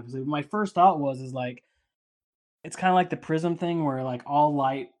doing this obviously, but my first thought is like, it's kind of like the prism thing where like all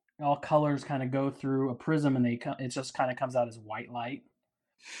colors kind of go through a prism, and it just kind of comes out as white light.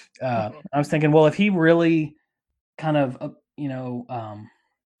 I was thinking, well, if he really kind of, God,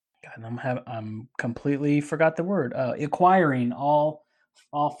 I'm completely forgot the word, acquiring all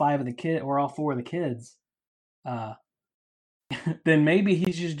 5 of the kids, or all 4 of the kids, then maybe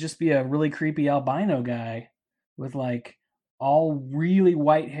he should just be a really creepy albino guy with like all really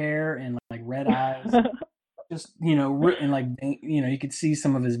white hair and like red eyes. Just, and like, you could see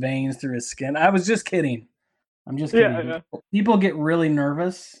some of his veins through his skin. I was just kidding. I'm just kidding. Yeah. People get really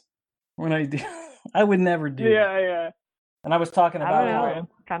nervous when I do. I would never do that. Yeah. And I was talking about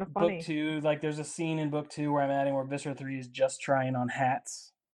kind of funny. Book 2. Like, there's a scene in Book 2 where I'm adding where Viscera 3 is just trying on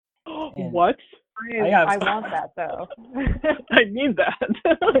hats. What? I want that though. I need that.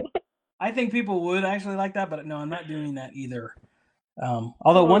 I think people would actually like that, but no, I'm not doing that either.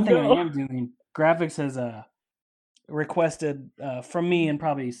 Although one thing I am doing, Graphics has requested from me and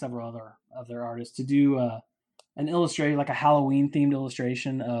probably several other artists to do an illustration, like a Halloween themed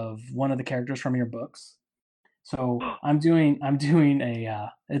illustration of one of the characters from your books. So I'm doing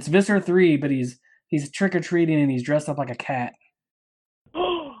it's Viscera 3, but he's trick or treating and he's dressed up like a cat.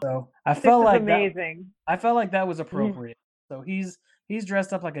 So I felt like amazing. I felt like that was appropriate. So he's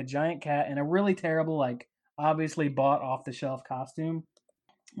dressed up like a giant cat in a really terrible, like obviously bought off the shelf costume.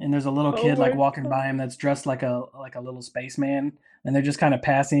 and there's a little Oh kid like my walking God. by him that's dressed like a little spaceman, and they're just kind of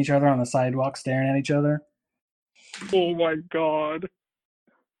passing each other on the sidewalk, staring at each other. Oh my God.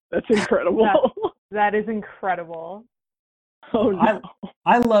 That's incredible. That is incredible. Oh no.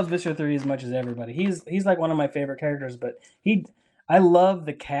 I love Visser 3 as much as everybody. He's like one of my favorite characters, but I love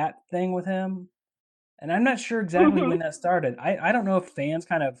the cat thing with him. And I'm not sure exactly when that started. I don't know if fans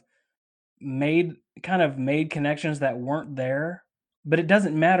kind of made connections that weren't there, but it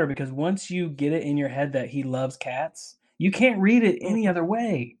doesn't matter because once you get it in your head that he loves cats, you can't read it any other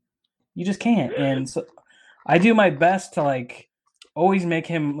way. You just can't. And so I do my best to like always make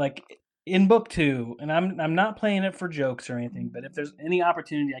him like in book 2, and I'm not playing it for jokes or anything, but if there's any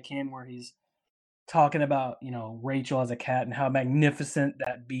opportunity I can where he's talking about, Rachel as a cat and how magnificent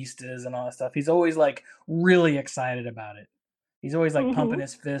that beast is and all that stuff, he's always like really excited about it. He's always like pumping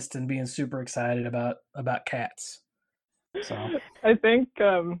his fist and being super excited about cats. So I think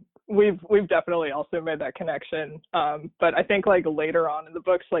we've definitely also made that connection. But I think like later on in the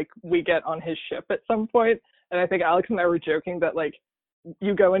books, like we get on his ship at some point, and I think Alex and I were joking that like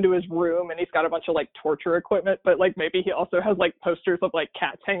you go into his room and he's got a bunch of like torture equipment, but like maybe he also has like posters of like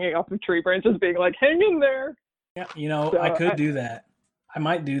cats hanging off of tree branches being like, hang in there. yeah, So I could do that. I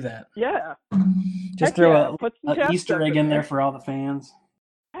might do that. Yeah. Just Heck throw yeah, put some a cat Easter stuff egg in in there there. for all the fans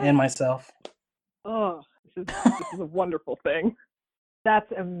and myself. Oh, this is a wonderful thing.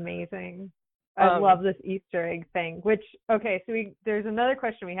 That's amazing. I love this Easter egg thing. Which, okay, so there's another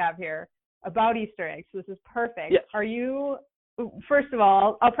question we have here about Easter eggs. So this is perfect. Yes. Are you, first of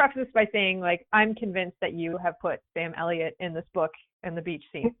all, I'll preface this by saying, like, I'm convinced that you have put Sam Elliott in this book in the beach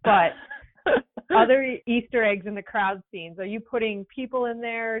scene. But other Easter eggs in the crowd scenes, are you putting people in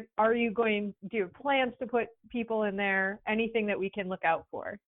there? Do you have plans to put people in there? Anything that we can look out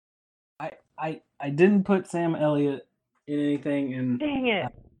for? I didn't put Sam Elliott in anything, and Dang it.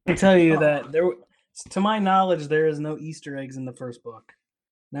 I can tell you that to my knowledge, there is no Easter eggs in the first book.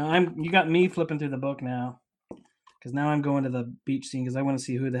 Now you got me flipping through the book now, because now I'm going to the beach scene because I want to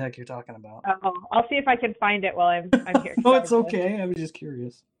see who the heck you're talking about. I'll see if I can find it while I'm here. No, it's okay. I was just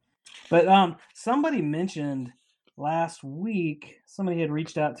curious. But somebody mentioned last week, somebody had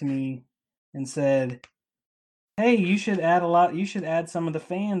reached out to me and said, "Hey, you should add some of the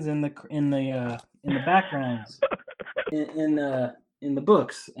fans in the backgrounds in the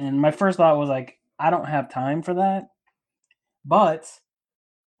books." And my first thought was like, I don't have time for that. But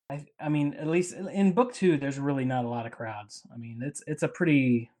I mean, at least in book 2, there's really not a lot of crowds. I mean, it's a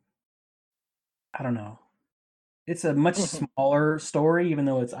pretty, I don't know. It's a much smaller story, even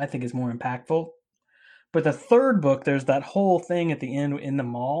though I think it's more impactful. But the third book, there's that whole thing at the end in the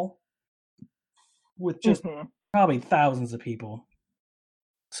mall with just probably thousands of people.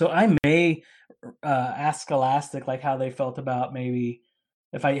 So I may ask Scholastic like how they felt about maybe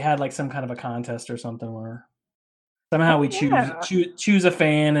if I had like some kind of a contest or something where somehow we choose a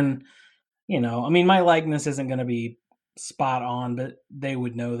fan, and I mean, my likeness isn't going to be spot on, but they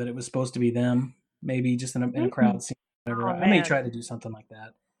would know that it was supposed to be them. Maybe just in a crowd scene, whatever. I may try to do something like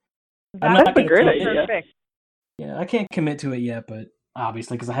that. That's a great idea. Perfect. Yeah, I can't commit to it yet, but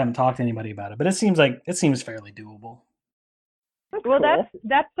obviously because I haven't talked to anybody about it. But it seems fairly doable.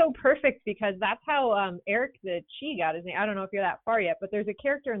 That's so perfect because that's how Eric the Chi got his name. I don't know if you're that far yet, but there's a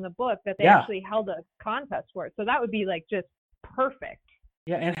character in the book that they actually held a contest for it. So that would be like just perfect.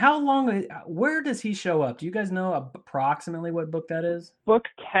 Yeah, and where does he show up? Do you guys know approximately what book that is? Book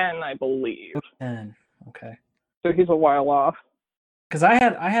 10, I believe. Book 10. Okay. So he's a while off. Because I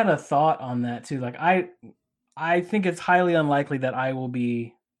had a thought on that too. Like I think it's highly unlikely that I will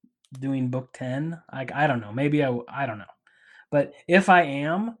be doing book 10. Like I don't know. Maybe I don't know. But if I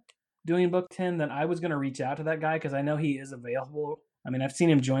am doing book 10, then I was going to reach out to that guy because I know he is available. I mean, I've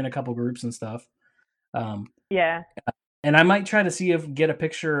seen him join a couple groups and stuff. Yeah. And I might try to see if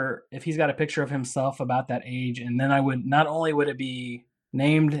he's got a picture of himself about that age, and then I would not only would it be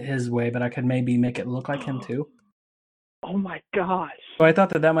named his way, but I could maybe make it look like him too. Oh my gosh! So I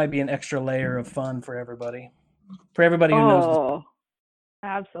thought that might be an extra layer of fun for everybody who knows.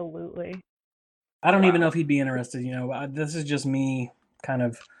 Absolutely. I don't even know if he'd be interested. This is just me kind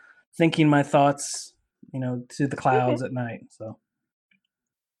of thinking my thoughts, to the clouds at night. So.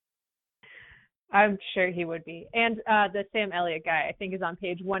 I'm sure he would be. And the Sam Elliott guy, I think, is on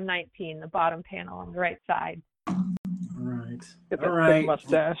page 119, the bottom panel on the right side. All right. Get that thick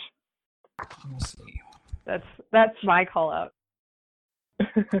mustache. Let's see. That's my call out.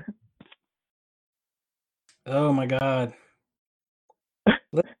 Oh my God.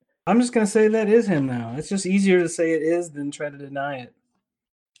 I'm just gonna say that is him now. It's just easier to say it is than try to deny it.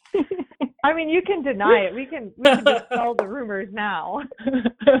 I mean, you can deny it. We can dispel the rumors now.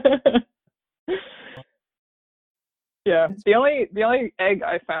 Yeah, the only egg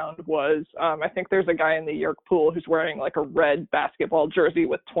I found was I think there's a guy in the York pool who's wearing like a red basketball jersey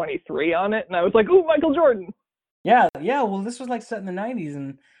with 23 on it, and I was like, "Ooh, Michael Jordan!" Yeah. Well, this was like set in the '90s,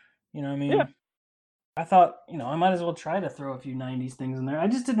 and I mean, Yeah. I thought I might as well try to throw a few '90s things in there. I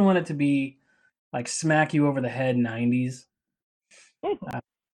just didn't want it to be like smack you over the head '90s.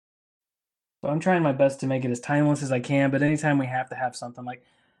 So I'm trying my best to make it as timeless as I can. But anytime we have to have something like,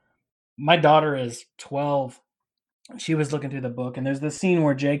 my daughter is 12. She was looking through the book, and there's this scene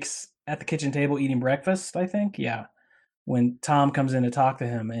where Jake's at the kitchen table eating breakfast, I think. Yeah. When Tom comes in to talk to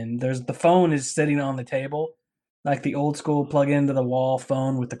him, and the phone is sitting on the table, like the old school plug into the wall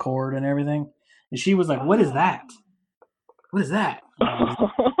phone with the cord and everything. And she was like, "What is that? What is that?"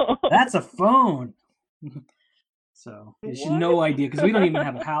 That's a phone. So she had no idea, because we don't even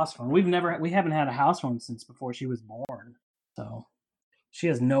have a house phone. We haven't had a house phone since before she was born. So she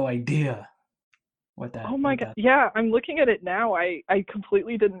has no idea what that. Oh my god! Yeah, I'm looking at it now. I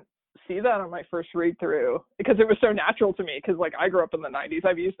completely didn't see that on my first read through because it was so natural to me. Because like I grew up in the '90s,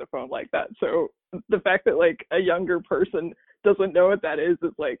 I've used a phone like that. So the fact that like a younger person doesn't know what that is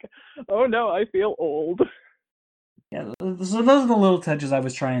like, oh no, I feel old. Yeah, so those are the little touches I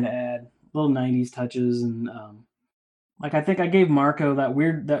was trying to add, little '90s touches, and like I think I gave Marco that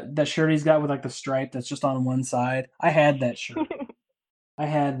weird that shirt he's got with like the stripe that's just on one side. I had that shirt.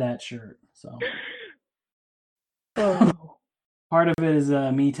 So part of it is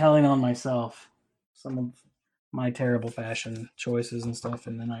me telling on myself some of my terrible fashion choices and stuff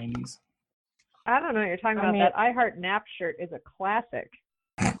in the '90s. I don't know what you're talking about. That I Heart Nap shirt is a classic.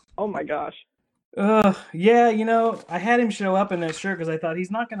 Oh my gosh. Yeah, I had him show up in that shirt because I thought he's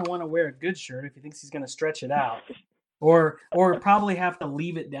not going to want to wear a good shirt if he thinks he's going to stretch it out. Or probably have to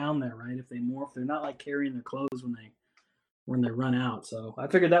leave it down there, right? If they morph, they're not like carrying their clothes when they run out. So I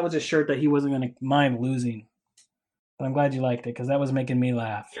figured that was a shirt that he wasn't going to mind losing. But I'm glad you liked it because that was making me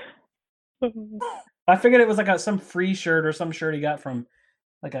laugh. I figured it was like some free shirt or some shirt he got from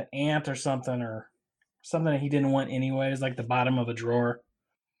like an aunt or something that he didn't want anyways, like the bottom of a drawer.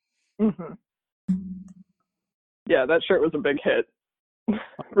 Mm-hmm. Yeah, that shirt was a big hit.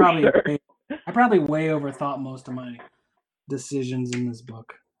 I probably way overthought most of my decisions in this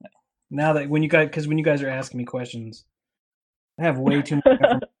book. Now that when you guys are asking me questions, I have way too much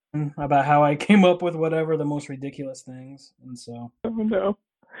information about how I came up with whatever the most ridiculous things, and so. Oh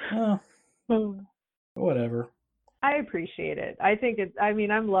no. Whatever. I appreciate it. I think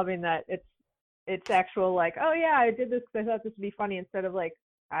I'm loving that it's actual like, oh yeah, I did this because I thought this would be funny, instead of like,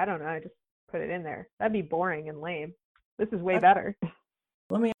 I don't know, I just put it in there. That'd be boring and lame. This is way better.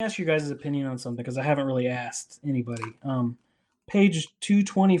 Let me ask you guys' opinion on something because I haven't really asked anybody. Page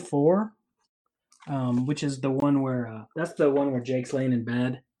 224, which is the one where that's the one where Jake's laying in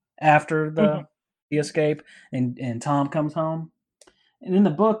bed after the escape, and Tom comes home. And in the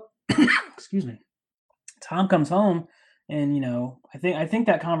book, excuse me, Tom comes home, and I think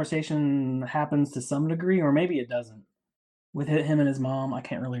that conversation happens to some degree, or maybe it doesn't, with him and his mom. I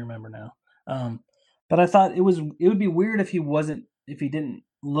can't really remember now. But I thought it would be weird if he didn't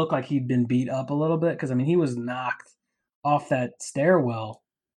look like he'd been beat up a little bit, because I mean he was knocked off that stairway,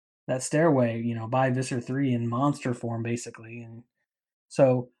 by Visser 3 in monster form basically, and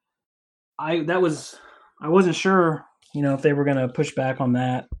so I wasn't sure if they were gonna push back on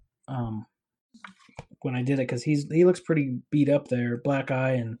that when I did it, because he looks pretty beat up there, black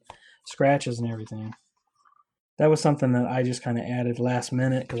eye and scratches and everything. That was something that I just kind of added last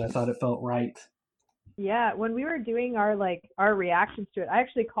minute because I thought it felt right. Yeah, when we were doing our reactions to it, I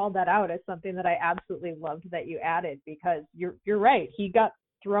actually called that out as something that I absolutely loved that you added, because you're right. He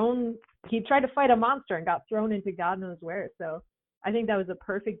tried to fight a monster and got thrown into God knows where. So I think that was a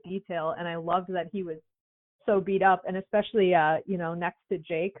perfect detail, and I loved that he was so beat up, and especially next to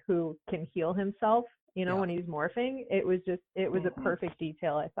Jake, who can heal himself, when he's morphing. It was a perfect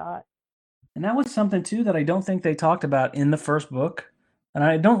detail, I thought. And that was something too that I don't think they talked about in the first book. And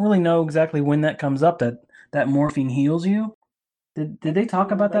I don't really know exactly when that comes up, that morphine heals you. Did they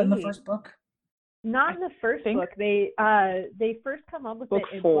talk about that in the first book? Not in the first book. They first come up with book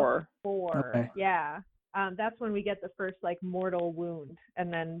it in 4. book 4. Okay. Yeah. That's when we get the first mortal wound,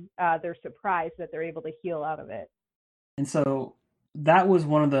 and then they're surprised that they're able to heal out of it. And so that was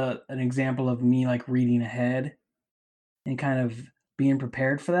an example of me reading ahead and kind of being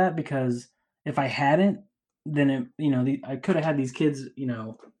prepared for that, because if I hadn't, then I could have had these kids,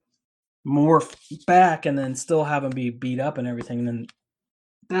 morph back and then still have them be beat up and everything, and then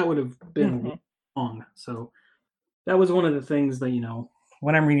that would have been wrong. So that was one of the things that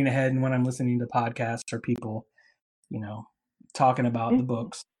when I'm reading ahead and when I'm listening to podcasts or people, talking about the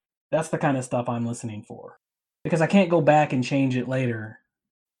books, that's the kind of stuff I'm listening for, because I can't go back and change it later.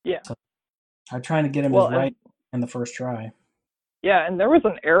 Yeah. So I'm trying to get them right in the first try. Yeah, and there was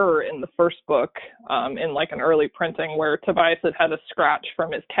an error in the first book, in like an early printing, where Tobias had a scratch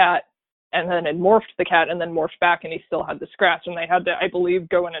from his cat, and then it morphed the cat, and then morphed back, and he still had the scratch, and they had to, I believe,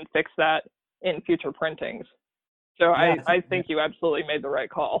 go in and fix that in future printings. So yeah, I think you absolutely made the right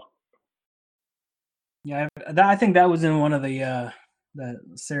call. Yeah, I think that was in one of the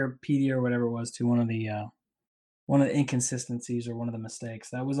Seropedia or whatever it was, to one of the inconsistencies or one of the mistakes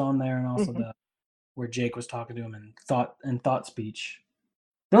that was on there, and also where Jake was talking to him in thought speech.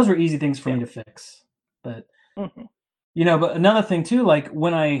 Those were easy things for me to fix. But but another thing too, like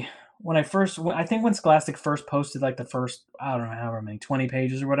when I think when Scholastic first posted like the first, I don't know, however many, 20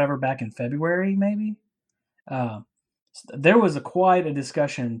 pages or whatever, back in February maybe, there was quite a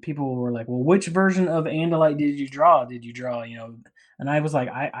discussion. People were like, well, which version of Andalite did you draw? And I was like,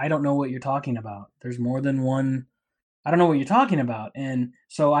 I don't know what you're talking about. There's more than one. I don't know what you're talking about. And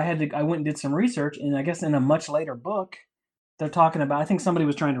so I went and did some research, and I guess in a much later book, they're talking about, I think somebody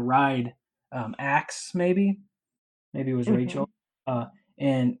was trying to ride Axe, maybe it was Rachel. But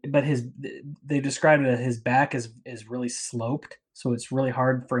they described it as his back is really sloped. So it's really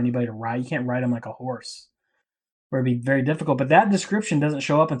hard for anybody to ride. You can't ride him like a horse, or it'd be very difficult. But that description doesn't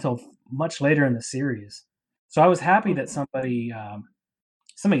show up until much later in the series. So I was happy that somebody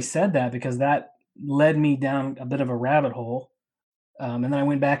said that, because that led me down a bit of a rabbit hole. And then I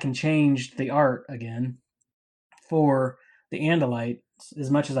went back and changed the art again for the Andalite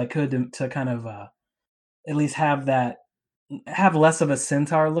as much as I could to kind of at least have less of a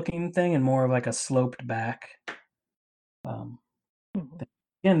centaur looking thing and more of like a sloped back.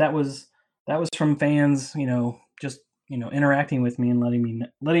 Again, that was from fans, just interacting with me and letting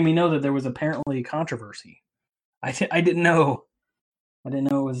me know that there was apparently controversy. I didn't know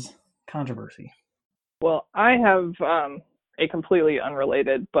it was controversy. Well, I have a completely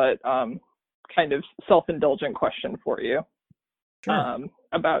unrelated but kind of self-indulgent question for you. Sure.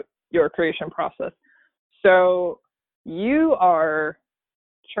 About your creation process. So you are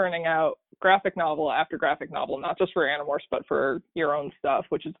churning out graphic novel after graphic novel, not just for Animorphs, but for your own stuff,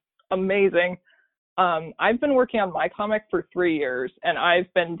 which is amazing. I've been working on my comic for 3 years, and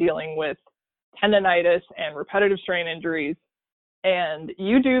I've been dealing with tendonitis and repetitive strain injuries, and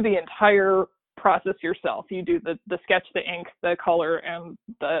you do the entire process yourself. You do the sketch, the ink, the color, and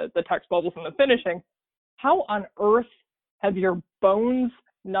the text bubbles and the finishing. How on earth have your bones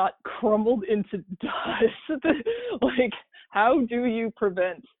not crumbled into dust? Like, how do you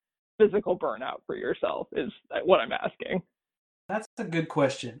prevent physical burnout for yourself is what I'm asking. That's a good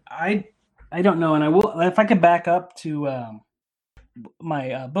question. I don't know, and I will, if I could back up to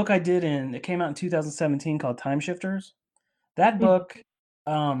my book I did it came out in 2017 called Time Shifters. That book,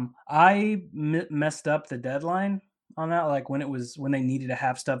 I messed up the deadline on that, like when they needed to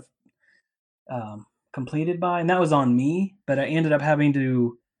have stuff completed by, and that was on me, but I ended up having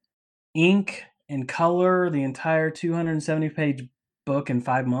to ink and color the entire 270-page book in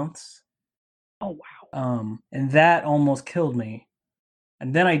 5 months. Oh, wow. And that almost killed me.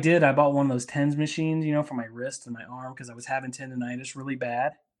 And then I bought one of those TENS machines, for my wrist and my arm, because I was having tendonitis really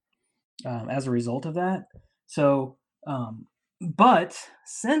bad as a result of that. So, but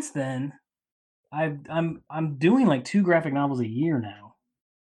since then, I'm doing like 2 graphic novels a year now,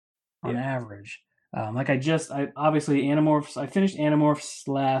 on average. Obviously Animorphs. I finished Animorphs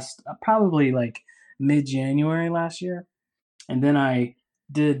last probably like mid-January last year, and then I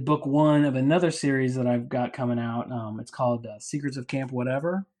did book 1 of another series that I've got coming out. It's called Secrets of Camp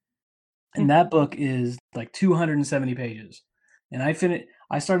Whatever, and that book is like 270 pages. And I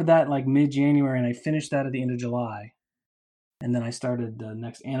started that like mid-January, and I finished that at the end of July. And then I started the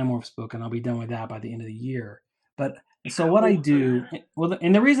next Animorphs book, and I'll be done with that by the end of the year. But so what I do,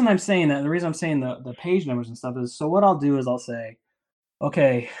 and the reason I'm saying that, the reason I'm saying the page numbers and stuff is, so what I'll do is I'll say,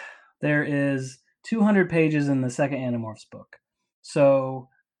 okay, there is 200 pages in the second Animorphs book. So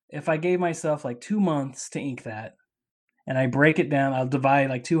if I gave myself like 2 months to ink that, and I break it down, I'll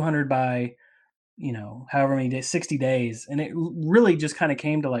divide like 200 by, however many days, 60 days. And it really just kind of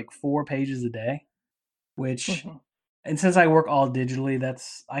came to like 4 pages a day, which, and since I work all digitally,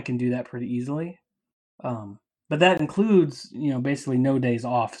 I can do that pretty easily. But that includes, basically no days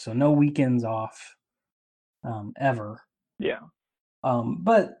off. So no weekends off, ever. Yeah.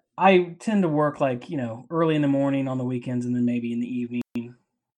 But I tend to work like, early in the morning on the weekends, and then maybe in the evening.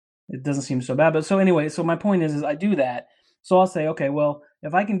 It doesn't seem so bad. But so anyway, so my point is I do that. So I'll say, okay, well,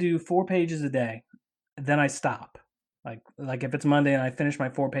 if I can do 4 pages a day, then I stop. Like if it's Monday and I finish my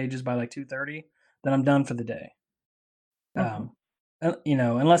 4 pages by like 2:30, then I'm done for the day. You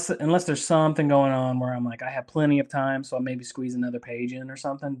know, unless there's something going on where I'm like I have plenty of time, so I'll maybe squeeze another page in or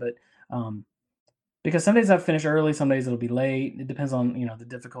something. But because some days I'll finish early, some days it'll be late. It depends on, you know, the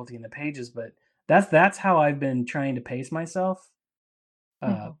difficulty in the pages, but that's how I've been trying to pace myself.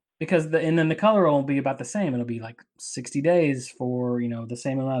 Because and then the color will be about the same. It'll be like 60 days for, you know, the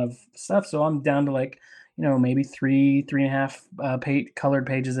same amount of stuff. So I'm down to like, you know, maybe three and a half colored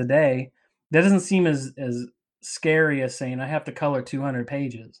pages a day. That doesn't seem as scary as saying I have to color 200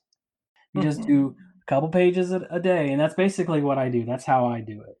 pages. You just do a couple pages a day, and that's basically what I do. That's how I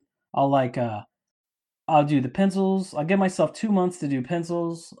do it. I'll do the pencils. I'll give myself 2 months to do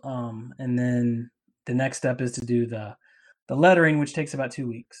pencils, and then the next step is to do the lettering, which takes about 2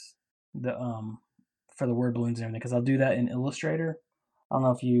 weeks. For the word balloons and everything, because I'll do that in Illustrator. I don't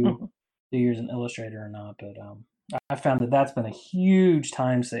know if you do yours in Illustrator or not, but I found that that's been a huge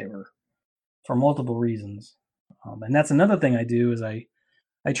time saver for multiple reasons. And that's another thing I do is I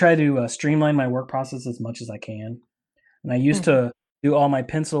try to streamline my work process as much as I can. And I used to do all my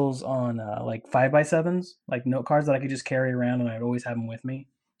pencils on like 5x7s, like note cards that I could just carry around, and I'd always have them with me,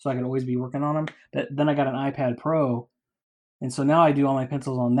 so I could always be working on them. But then I got an iPad Pro, and so now I do all my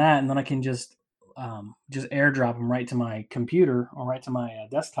pencils on that, and then I can just airdrop them right to my computer or right to my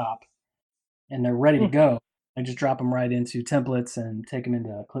desktop, and they're ready to go. I just drop them right into templates and take them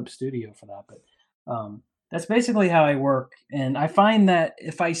into Clip Studio for that. But that's basically how I work, and I find that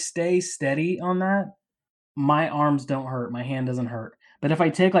if I stay steady on that, my arms don't hurt, my hand doesn't hurt. But if I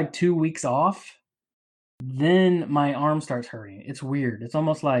take like 2 weeks off, then my arm starts hurting. It's weird. It's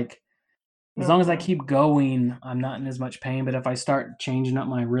almost like as long as I keep going, I'm not in as much pain. But if I start changing up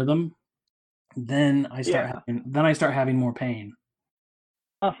my rhythm, then I start having more pain.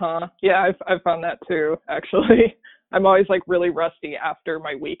 Yeah, I've found that too. Actually, I'm always like really rusty after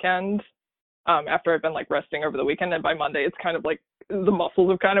my weekend. After I've been like resting over the weekend, and by Monday, it's kind of like the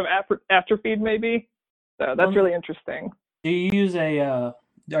muscles have kind of atrophied maybe. So that's really interesting. Do you use a?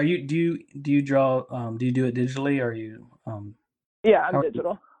 Do you draw? Do you do it digitally? Or are you? Yeah, I'm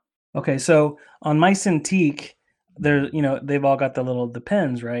digital. Okay, so on my Cintiq, they've all got the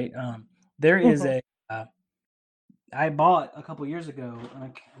pens, right? There is a. I bought a couple years ago, and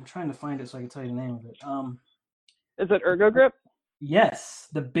I'm trying to find it so I can tell you the name of it. Is it ErgoGrip? Yes,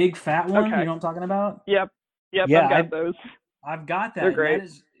 the big fat one. Okay. You know what I'm talking about? Yep. Yeah, I've got those. I've got that. They're great. That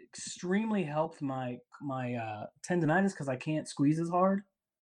has extremely helped my tendonitis because I can't squeeze as hard.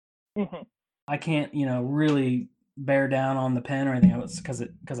 I can't, really bear down on the pen or anything else because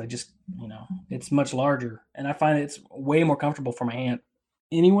I just, it's much larger, and I find it's way more comfortable for my hand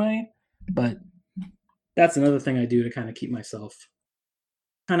anyway. But that's another thing I do to kind of keep myself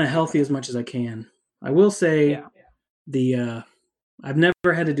kind of healthy as much as I can. I will say I've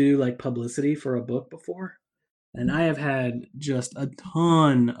never had to do like publicity for a book before, and I have had just a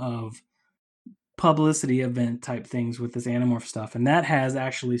ton of publicity event type things with this Animorph stuff, and that has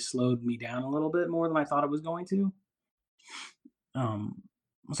actually slowed me down a little bit more than I thought it was going to.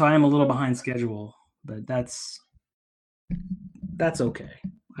 So I am a little behind schedule, but that's okay.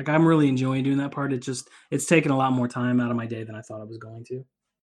 Like, I'm really enjoying doing that part. It's taken a lot more time out of my day than I thought it was going to.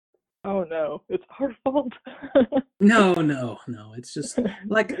 Oh no, it's our fault. No. It's just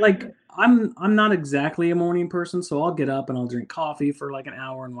like I'm not exactly a morning person, so I'll get up and I'll drink coffee for like an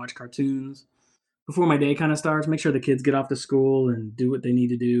hour and watch cartoons before my day kind of starts. Make sure the kids get off to school and do what they need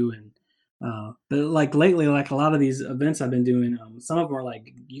to do. And but like lately, like a lot of these events I've been doing, some of them are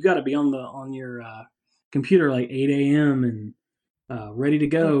like you got to be on your computer like 8 a.m. and ready to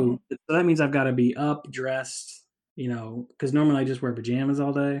go. So that means I've got to be up, dressed, because normally I just wear pajamas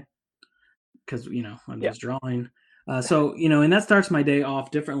all day because I'm just drawing. So and that starts my day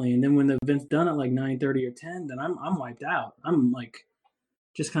off differently. And then when the event's done at like 9:30 or 10, then I'm wiped out. I'm like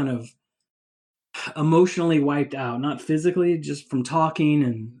just kind of emotionally wiped out, not physically, just from talking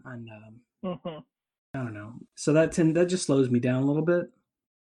and I don't know. So that just slows me down a little bit.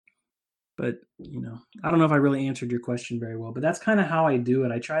 But I don't know if I really answered your question very well. But that's kind of how I do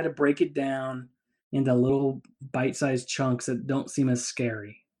it. I try to break it down into little bite-sized chunks that don't seem as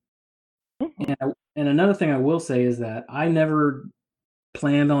scary. And another thing I will say is that I never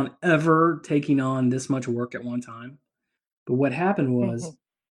planned on ever taking on this much work at one time. But what happened was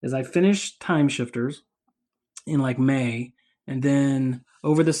is I finished Time Shifters in like May, and then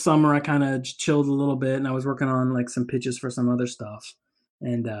over the summer I kind of chilled a little bit, and I was working on like some pitches for some other stuff,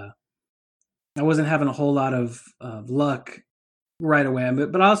 and I wasn't having a whole lot of luck right away.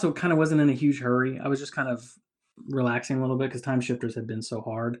 But I also kind of wasn't in a huge hurry. I was just kind of relaxing a little bit because Time Shifters had been so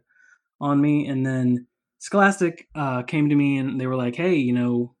hard on me. And then Scholastic came to me and they were like, "Hey,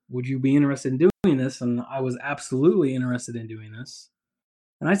 would you be interested in doing this?" And I was absolutely interested in doing this.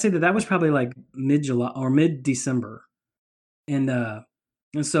 And I'd say that was probably like mid-July or mid-December, and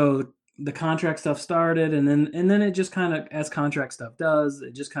so the contract stuff started, and then it just kind of, as contract stuff does,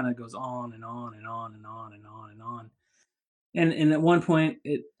 it just kind of goes on and on and on and on and on and on. And at one point,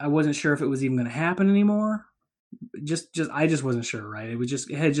 I wasn't sure if it was even going to happen anymore. I just wasn't sure, right?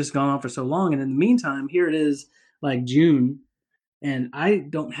 It had just gone on for so long, and in the meantime, here it is, like June, and I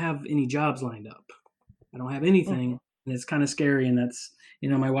don't have any jobs lined up. I don't have anything, and it's kind of scary. And that's,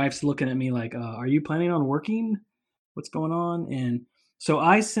 my wife's looking at me like, "Are you planning on working? What's going on?" And so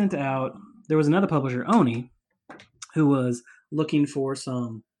I sent out. There was another publisher, Oni, who was looking for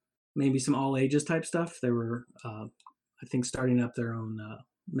maybe some all ages type stuff. They were, I think, starting up their own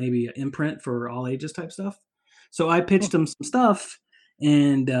maybe an imprint for all ages type stuff. So I pitched them some stuff,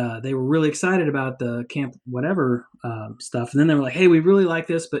 and they were really excited about the camp whatever stuff. And then they were like, "Hey, we really like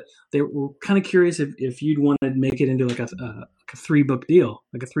this, but they were kind of curious if you'd want to make it into like a 3-book deal,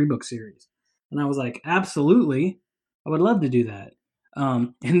 like a 3-book series." And I was like, "Absolutely, I would love to do that."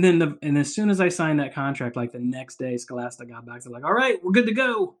 And as soon as I signed that contract, like the next day, Scholastic got back. They're like, "All right, we're good to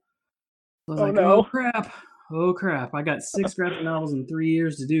go." I was like, no. "Oh crap! I got 6 graphic novels in 3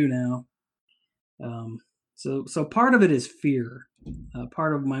 years to do now." So part of it is fear.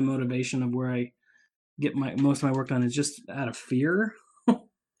 Part of my motivation of where I get most of my work done is just out of fear.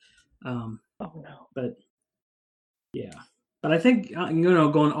 Oh no! But yeah, but I think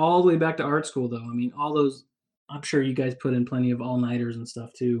going all the way back to art school, though. I mean, all those. I'm sure you guys put in plenty of all-nighters and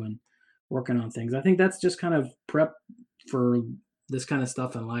stuff too, and working on things. I think that's just kind of prep for this kind of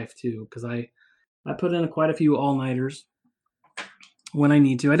stuff in life too, because I put in quite a few all-nighters when I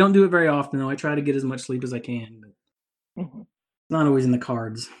need to. I don't do it very often, though. I try to get as much sleep as I can, but it's not always in the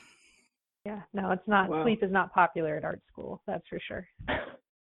cards. Yeah, no, it's not. Wow. Sleep is not popular at art school. That's for sure.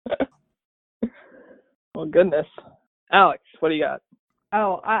 Well, goodness. Alex, what do you got?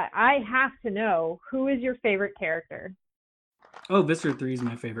 Oh, I have to know, who is your favorite character? Oh, Viscera 3 is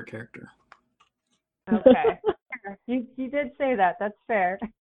my favorite character. Okay. you did say that. That's fair.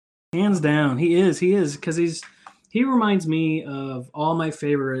 Hands down, he is because he reminds me of all my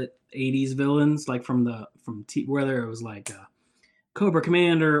favorite 80s villains, like whether it was like Cobra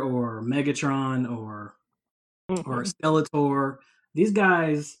Commander or Megatron or Skeletor. These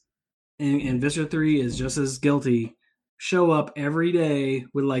guys, and Viscera 3 is just as guilty, show up every day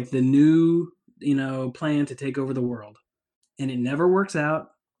with like the new plan to take over the world, and it never works out,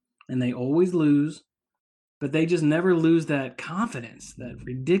 and they always lose. But they just never lose that confidence, that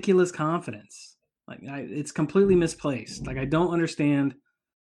ridiculous confidence. Like it's completely misplaced. Like I don't understand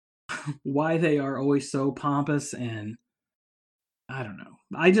why they are always so pompous, and I don't know.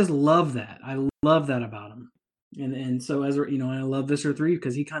 I just love that. I love that about them. And so I love Viscera 3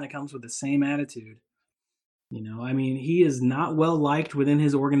 because he kind of comes with the same attitude. I mean, he is not well liked within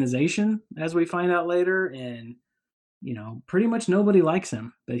his organization, as we find out later, and pretty much nobody likes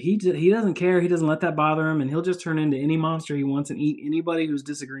him, but he doesn't care. He doesn't let that bother him, and he'll just turn into any monster he wants and eat anybody who's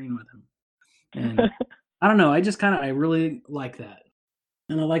disagreeing with him. And I don't know. I really like that.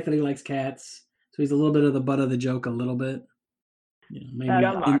 And I like that he likes cats. So he's a little bit of the butt of the joke a little bit. Maybe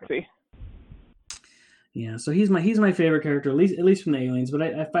Moxie. Yeah, so he's my favorite character, at least from the Aliens. But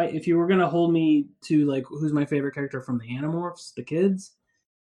if you were gonna hold me to like who's my favorite character from the Animorphs, the kids,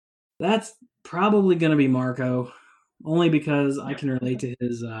 that's probably gonna be Marco. Only because I can relate to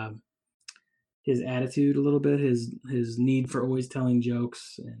his attitude a little bit, his need for always telling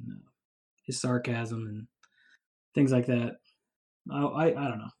jokes, and his sarcasm and things like that. I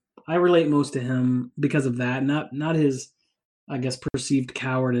don't know. I relate most to him because of that, not his, I guess, perceived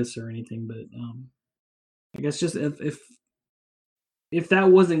cowardice or anything, but I guess just if that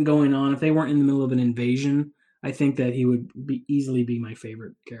wasn't going on, if they weren't in the middle of an invasion, I think that he would easily be my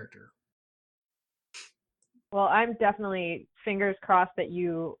favorite character. Well, I'm definitely fingers crossed that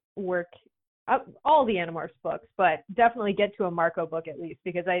you work up all the Animorphs books, but definitely get to a Marco book at least,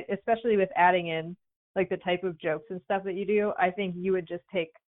 because especially with adding in like the type of jokes and stuff that you do, I think you would just take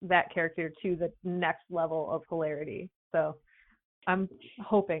that character to the next level of hilarity. So I'm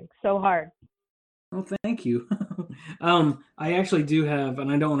hoping so hard. Oh, thank you. I actually do have,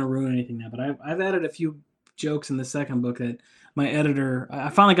 and I don't want to ruin anything now, but I've added a few jokes in the second book that my editor, I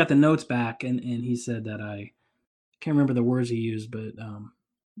finally got the notes back, and he said that I can't remember the words he used, but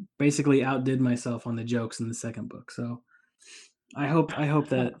basically outdid myself on the jokes in the second book. So I hope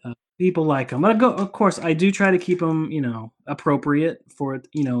that people like them. But of course, I do try to keep them, appropriate for it,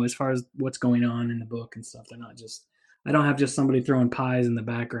 as far as what's going on in the book and stuff. They're not just, I don't have just somebody throwing pies in the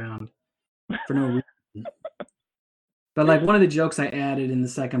background for no reason. But like one of the jokes I added in the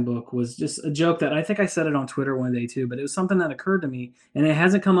second book was just a joke that I think I said it on Twitter one day too, but it was something that occurred to me and it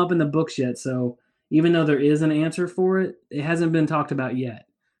hasn't come up in the books yet. So even though there is an answer for it, it hasn't been talked about yet.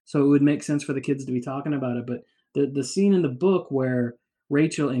 So it would make sense for the kids to be talking about it. But the scene in the book where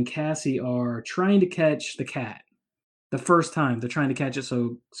Rachel and Cassie are trying to catch the cat the first time they're trying to catch it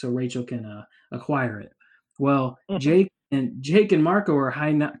so Rachel can acquire it. Well, Jake and Marco are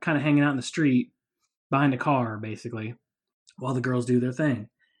kind of hanging out in the street behind a car basically while the girls do their thing.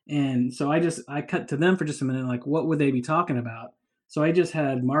 And so I cut to them for just a minute, like what would they be talking about? So I just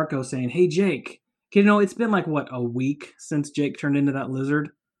had Marco saying, "Hey Jake, you know it's been like what a week since Jake turned into that lizard,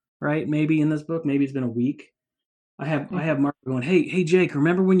 right? Maybe in this book, maybe it's been a week." I have Marco going, "Hey Jake,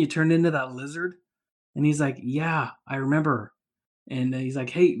 remember when you turned into that lizard?" And he's like, "Yeah, I remember." And he's like,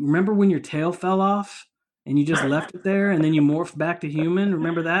 "Hey, remember when your tail fell off and you just left it there and then you morphed back to human?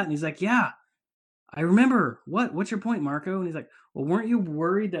 Remember that?" And he's like, "Yeah, I remember. What's your point, Marco?" And he's like, "Well, weren't you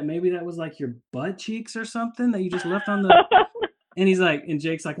worried that maybe that was like your butt cheeks or something that you just left on the?" And he's like, and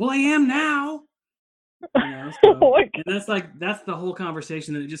Jake's like, "Well, I am now." You know, so, and that's the whole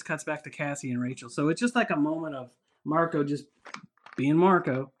conversation. That it just cuts back to Cassie and Rachel. So it's just like a moment of Marco just being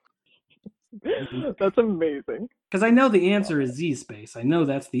Marco. That's amazing. Because I know the answer is Z space. I know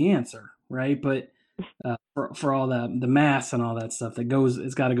that's the answer, right? But for all the mass and all that stuff that goes,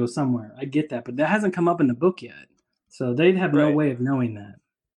 it's got to go somewhere. I get that, but that hasn't come up in the book yet, so they'd have no way of knowing that.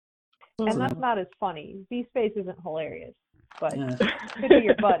 And that's not as funny. Z space isn't hilarious, but could be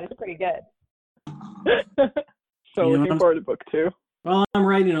your butt. It's pretty good. So looking forward to book 2. Well, I'm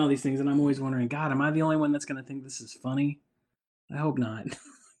writing all these things, and I'm always wondering, God, am I the only one that's going to think this is funny? I hope not.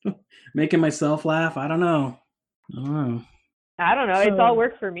 Making myself laugh? I don't know. It's all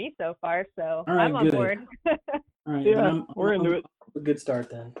worked for me so far, so right, I'm on board. All right, yeah, we're into it. A good start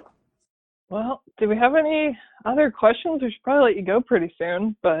then. Well, do we have any other questions? We should probably let you go pretty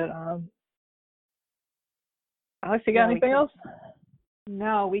soon, but Alex, you got anything else?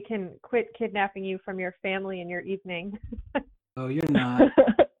 No, we can quit kidnapping you from your family in your evening. Oh, you're not.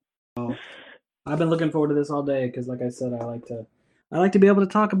 Oh, I've been looking forward to this all day because, like I said, I like to be able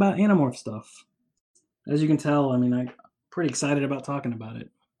to talk about Animorph stuff. As you can tell, I mean, I'm pretty excited about talking about it.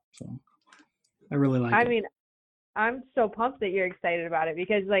 So I really like it. I mean, I'm so pumped that you're excited about it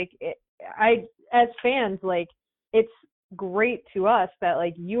because, like, as fans, like, it's great to us that,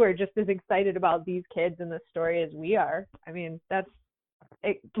 like, you are just as excited about these kids and this story as we are. I mean,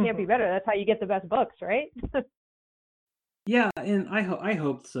 it can't be better. That's how you get the best books, right? Yeah, and I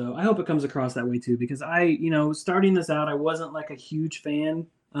hope so. I hope it comes across that way too, because starting this out, I wasn't like a huge fan,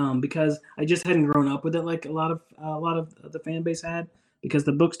 because I just hadn't grown up with it like a lot of the fan base had, because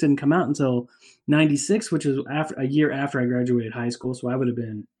the books didn't come out until '96, which is a year after I graduated high school. So I would have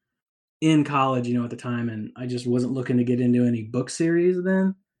been in college, at the time, and I just wasn't looking to get into any book series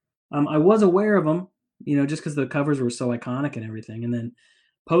then. I was aware of them, just because the covers were so iconic and everything. And then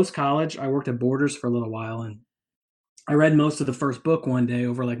post college, I worked at Borders for a little while, and I read most of the first book one day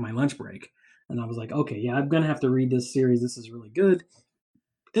over like my lunch break, and I was like, okay, yeah, I'm gonna have to read this series. This is really good.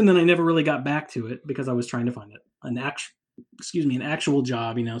 And then I never really got back to it because I was trying to find an actual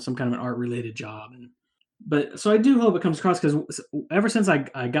job, some kind of an art related job. But so I do hope it comes across, because ever since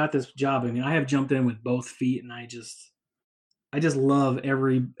I got this job, I mean, I have jumped in with both feet, and I just love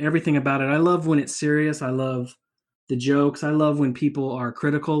everything about it. I love when it's serious. I love the jokes. I love when people are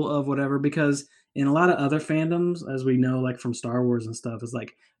critical of whatever, because in a lot of other fandoms, as we know, like from Star Wars and stuff, is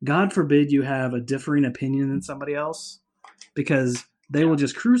like, God forbid you have a differing opinion than somebody else, because they will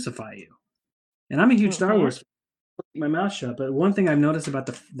just crucify you. And I'm a huge Star Wars fan. Keep my mouth shut. But one thing I've noticed about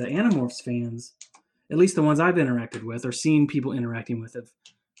the Animorphs fans, at least the ones I've interacted with or seen people interacting with,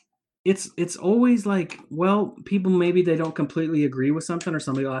 it's always like, well, people, maybe they don't completely agree with something, or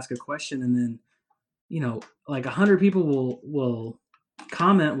somebody will ask a question, and then, like 100 people will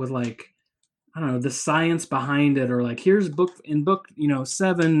comment with like, I don't know, the science behind it, or like, here's book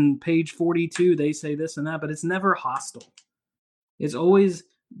 7, page 42, they say this and that, but it's never hostile. It's always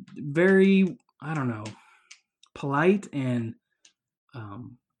very, I don't know, polite and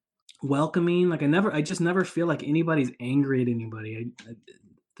welcoming. Like I just never feel like anybody's angry at anybody.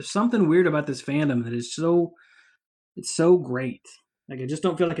 There's something weird about this fandom that is it's so great. Like, I just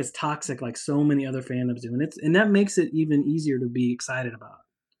don't feel like it's toxic like so many other fandoms do, and that makes it even easier to be excited about.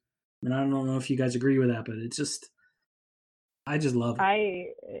 And I don't know if you guys agree with that, but I just love it.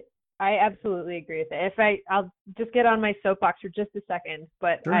 I absolutely agree with it. I'll just get on my soapbox for just a second,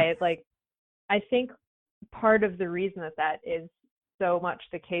 but sure. I think part of the reason that is so much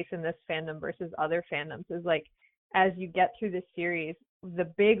the case in this fandom versus other fandoms is, like, as you get through this series, the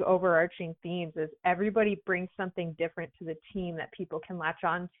big overarching themes is everybody brings something different to the team that people can latch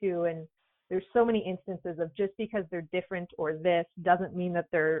on to. And there's so many instances of just because they're different or this doesn't mean that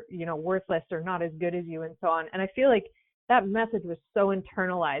they're, worthless or not as good as you and so on. And I feel like that message was so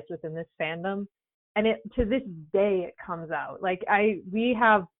internalized within this fandom. And to this day, it comes out. Like we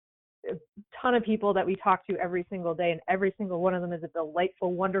have a ton of people that we talk to every single day, and every single one of them is a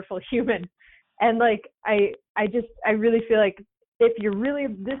delightful, wonderful human. And like, I really feel like if you're really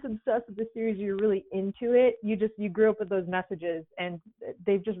this obsessed with the series, you're really into it, you grew up with those messages and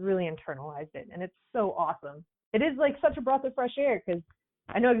they've just really internalized it. And it's so awesome. It is like such a breath of fresh air, because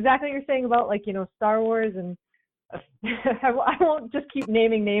I know exactly what you're saying about like, Star Wars, and I won't just keep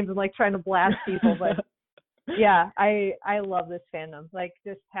naming names and like trying to blast people, but yeah, I love this fandom. Like,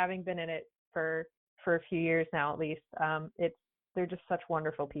 just having been in it for a few years now, at least, they're just such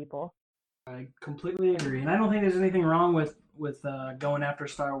wonderful people. I completely agree, and I don't think there's anything wrong with going after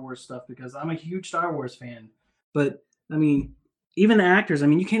Star Wars stuff, because I'm a huge Star Wars fan. But I mean, even the actors, I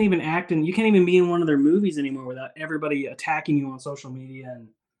mean, you can't even act and you can't even be in one of their movies anymore without everybody attacking you on social media and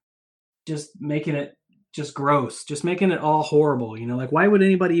just making it just gross, just making it all horrible. Like, why would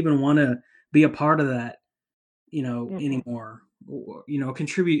anybody even want to be a part of that? Anymore,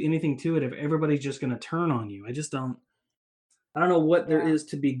 contribute anything to it if everybody's just going to turn on you. I don't know what there is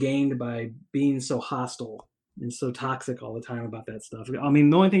to be gained by being so hostile and so toxic all the time about that stuff. I mean,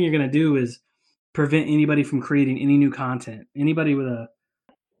 the only thing you're going to do is prevent anybody from creating any new content. Anybody with a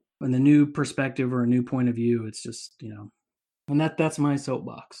new perspective or a new point of view, it's just, and that's my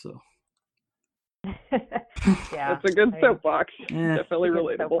soapbox. So. Yeah, it's a good soapbox. Definitely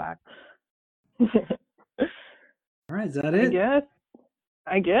relatable. All right, is that it?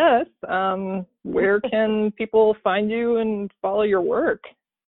 I guess. Where can people find you and follow your work?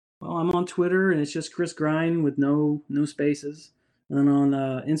 Well, I'm on Twitter, and it's just Chris Grind with no spaces. And then on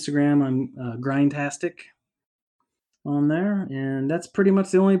Instagram, I'm Grindtastic on there, and that's pretty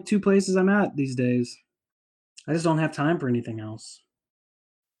much the only two places I'm at these days. I just don't have time for anything else.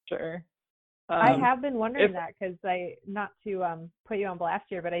 Sure. I have been wondering that, because not to put you on blast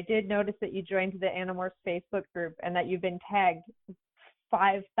here, but I did notice that you joined the Animorphs Facebook group and that you've been tagged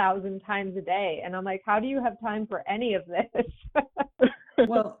 5,000 times a day. And I'm like, how do you have time for any of this?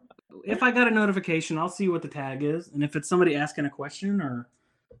 Well, if I got a notification, I'll see what the tag is. And if it's somebody asking a question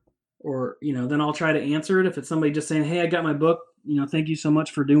or then I'll try to answer it. If it's somebody just saying, hey, I got my book, thank you so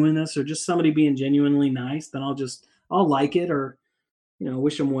much for doing this, or just somebody being genuinely nice, then I'll like it, or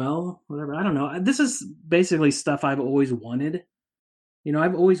wish them well, whatever. I don't know. This is basically stuff I've always wanted.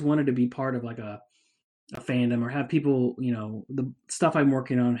 I've always wanted to be part of like a fandom, or have people, the stuff I'm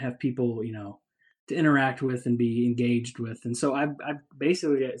working on, have people, to interact with and be engaged with. And so I've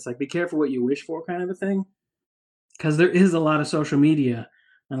basically, it's like, be careful what you wish for kind of a thing. Because there is a lot of social media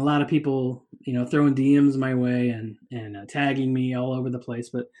and a lot of people, throwing DMs my way and tagging me all over the place.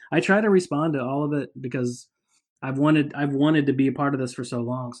 But I try to respond to all of it, because I've wanted to be a part of this for so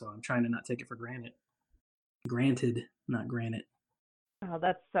long, so I'm trying to not take it for granted. Granted, not granted. Oh,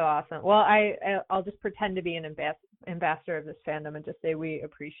 that's so awesome. Well, I'll just pretend to be an ambassador of this fandom and just say we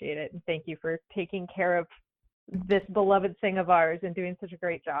appreciate it, and thank you for taking care of this beloved thing of ours and doing such a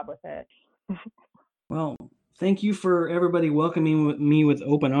great job with it. Well, thank you for everybody welcoming me with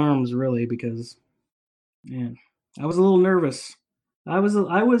open arms, really, because, man, I was a little nervous.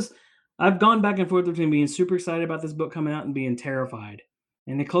 I've gone back and forth between being super excited about this book coming out and being terrified.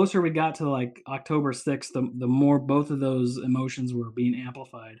 And the closer we got to like October 6th, the more both of those emotions were being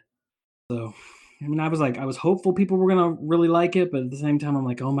amplified. So, I mean, I was hopeful people were going to really like it, but at the same time, I'm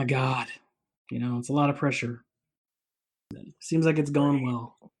like, oh my God, it's a lot of pressure. It seems like it's gone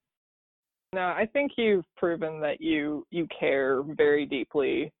well. No, I think you've proven that you care very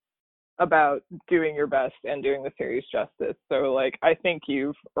deeply about doing your best and doing the series justice. So like, I think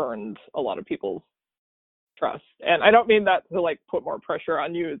you've earned a lot of people's trust. And I don't mean that to like put more pressure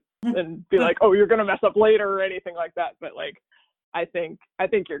on you and be like, oh, you're going to mess up later or anything like that. But like, I think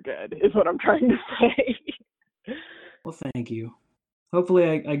you're good is what I'm trying to say. Well, thank you.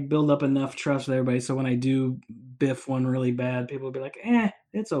 Hopefully I build up enough trust with everybody, so when I do biff one really bad, people will be like,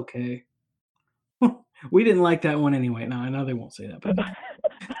 it's okay. We didn't like that one anyway. No, I know they won't say that, but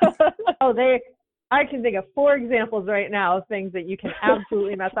I can think of 4 examples right now of things that you can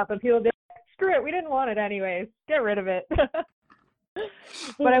absolutely mess up, and people will be like, screw it, we didn't want it anyways. Get rid of it.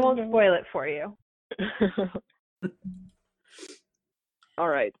 But I won't spoil it for you. All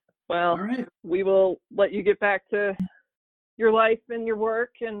right. Well, we will let you get back to your life and your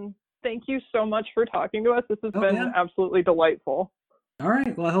work, and thank you so much for talking to us. This has been absolutely delightful. All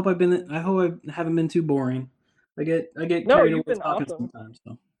right. Well, I hope I haven't been too boring. I get No, carried you've away been talking awesome. sometimes.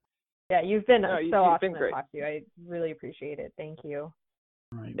 So Yeah, you've been No, so you've awesome been to great. talk to you. I really appreciate it. Thank you.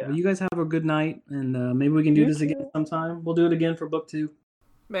 all right. Yeah. Well, you guys have a good night, and maybe we can do You this again too. sometime. We'll do it again for book 2.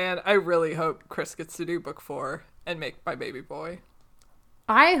 Man, I really hope Chris gets to do book 4 and make my baby boy.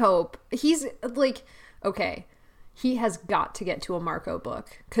 I hope he's like, okay, he has got to get to a Marco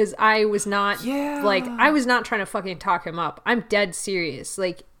book, because I was not I was not trying to fucking talk him up. I'm dead serious.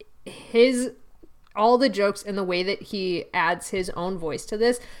 Like, all the jokes and the way that he adds his own voice to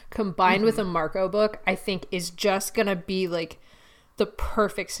this combined with a Marco book, I think is just gonna be like the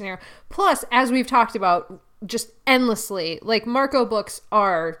perfect scenario. Plus, as we've talked about just endlessly, like, Marco books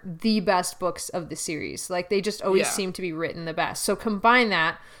are the best books of the series. Like, they just always seem to be written the best. So combine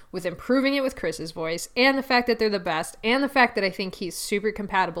that with improving it with Chris's voice, and the fact that they're the best, and the fact that I think he's super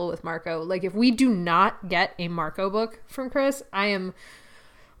compatible with Marco. Like, if we do not get a Marco book from Chris,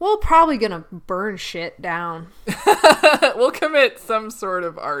 we're probably gonna burn shit down. We'll commit some sort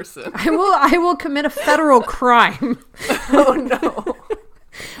of arson. I will commit a federal crime. Oh no.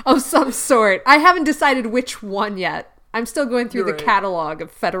 Of some sort. I haven't decided which one yet. I'm still going through You're the right. catalog of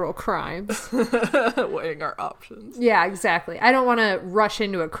federal crimes. Weighing our options. Yeah, exactly. I don't want to rush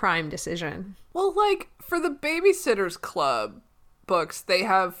into a crime decision. Well, like, for the Babysitters Club books, they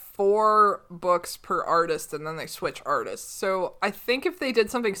have 4 books per artist, and then they switch artists. So I think if they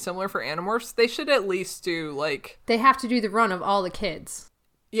did something similar for Animorphs, they should at least do, like... They have to do the run of all the kids.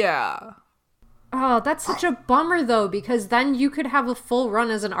 Yeah. Oh, that's such a bummer, though, because then you could have a full run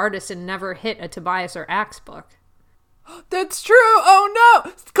as an artist and never hit a Tobias or Axe book. That's true! Oh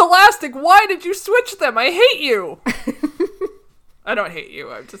no! Scholastic, why did you switch them? I hate you! I don't hate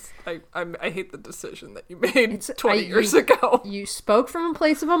you. I hate the decision that you made 20 years ago. You spoke from a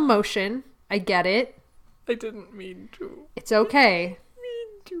place of emotion. I get it. I didn't mean to. It's okay.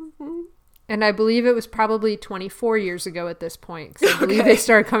 Mean to. And I believe it was probably 24 years ago at this point, because I believe they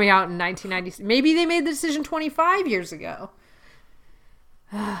started coming out in 1996. Maybe they made the decision 25 years ago.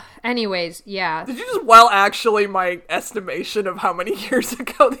 Anyways, yeah. Did you just actually my estimation of how many years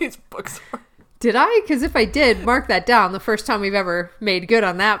ago these books were? Did I? Because if I did, mark that down. The first time we've ever made good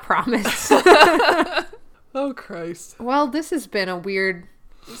on that promise. Oh, Christ. Well, this has been a weird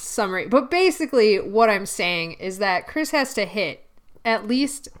summary. But basically, what I'm saying is that Chris has to hit at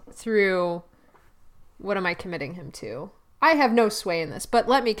least through... What am I committing him to? I have no sway in this, but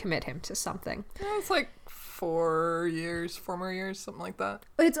let me commit him to something. It's like 4 more years, something like that.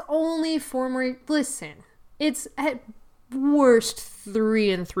 It's only 4 more... Listen, it's at worst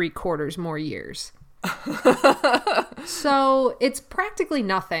 3 3/4 more years. So it's practically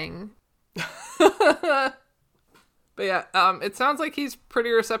nothing. But yeah, it sounds like he's pretty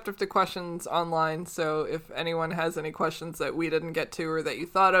receptive to questions online, so if anyone has any questions that we didn't get to or that you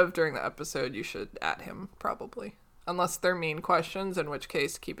thought of during the episode, you should at him, probably. Unless they're mean questions, in which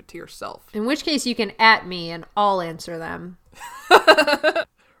case, keep it to yourself. In which case, you can at me and I'll answer them.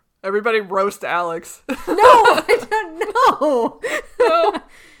 Everybody roast Alex. No, I don't know. No.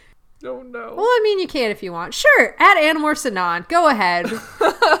 Oh, no. Well, I mean, you can if you want. Sure, at Animorphs Anon. Go ahead.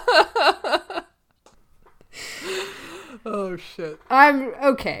 Oh, shit. I'm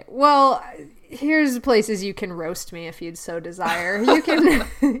okay. Well, here's places you can roast me if you'd so desire. You can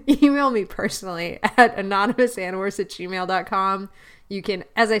email me personally at anonymousanimorphs@gmail.com. You can,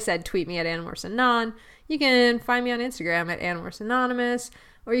 as I said, tweet me at AnimorphsAnon. You can find me on Instagram at AnimorphsAnonymous,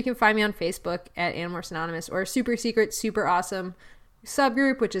 or you can find me on Facebook at Animorphs Anonymous, or a super secret, super awesome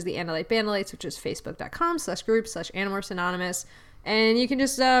subgroup, which is the Andalite Bandalites, which is facebook.com/group/Animorphs Anonymous. And you can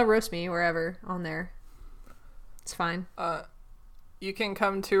just roast me wherever on there. It's fine. You can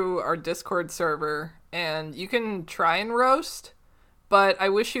come to our Discord server and you can try and roast, but I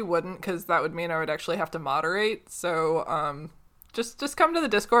wish you wouldn't, because that would mean I would actually have to moderate. So just come to the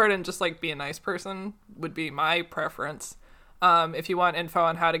Discord and just like be a nice person would be my preference. If you want info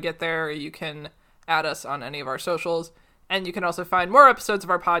on how to get there, you can add us on any of our socials, and you can also find more episodes of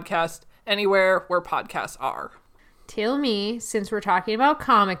our podcast anywhere where podcasts are. Tell me, since we're talking about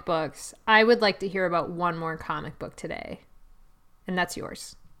comic books, I would like to hear about one more comic book today. And that's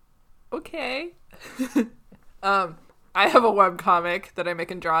yours. Okay. I have a webcomic that I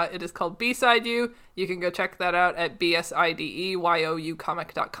make and draw. It is called B-Side You. You can go check that out at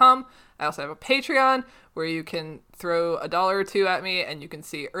bsideyoucomic.com. I also have a Patreon where you can throw $1 or $2 at me and you can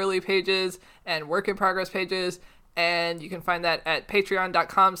see early pages and work in progress pages. And you can find that at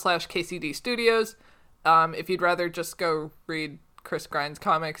patreon.com/KCD Studios. If you'd rather just go read Chris Grind's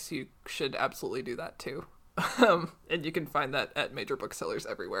comics, you should absolutely do that too. And you can find that at major booksellers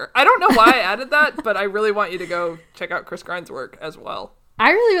everywhere. I don't know why I added that, but I really want you to go check out Chris Grind's work as well. I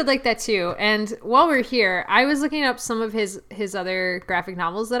really would like that too. And while we're here, I was looking up some of his other graphic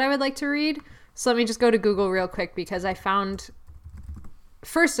novels that I would like to read. So let me just go to Google real quick because I found,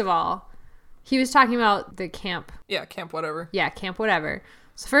 first of all, he was talking about the camp. Yeah, Camp Whatever. Yeah, Camp Whatever.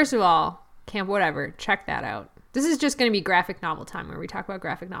 So first of all, Camp Whatever, check that out. This is just going to be graphic novel time where we talk about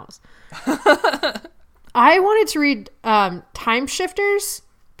graphic novels. I wanted to read Time Shifters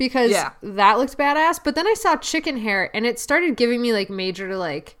because that looked badass. But then I saw Chicken Hair and it started giving me like major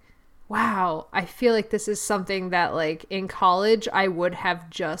like, wow, I feel like this is something that like in college I would have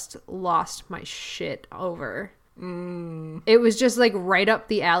just lost my shit over. It was just like right up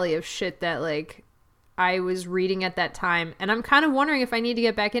the alley of shit that like I was reading at that time. And I'm kind of wondering if I need to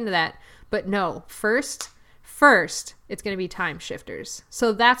get back into that. But no, first, it's going to be Time Shifters.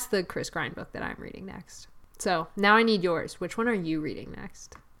 So that's the Chris Grind book that I'm reading next. So now I need yours. Which one are you reading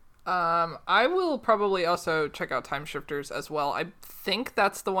next? I will probably also check out Time Shifters as well. I think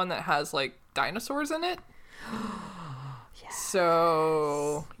that's the one that has like dinosaurs in it. Yes.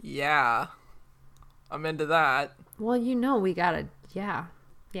 So yeah, I'm into that. Well, we gotta, yeah.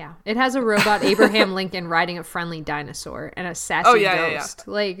 It has a robot Abraham Lincoln riding a friendly dinosaur and a sassy ghost.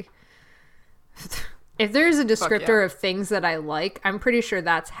 Yeah. Like, if there's a descriptor of things that I like, I'm pretty sure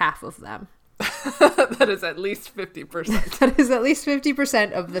that's half of them. That is at least 50%. That is at least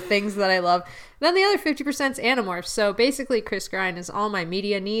 50% of the things that I love. Then the other 50% is Animorphs. So basically, Chris Grind is all my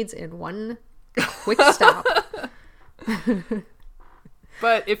media needs in one quick stop.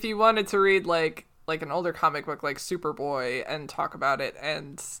 But if you wanted to read like an older comic book like Superboy and talk about it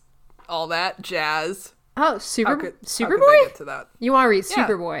and all that jazz. Oh, Superboy? Get to that? You want to read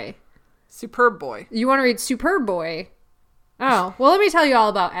Superboy? Superb Boy. You want to read Superboy? Oh, well, let me tell you all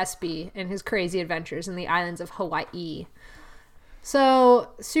about SB and his crazy adventures in the islands of Hawaii. So,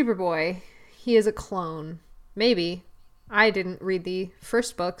 Superboy, he is a clone. Maybe. I didn't read the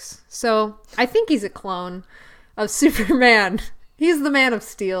first books, so I think he's a clone of Superman. He's the Man of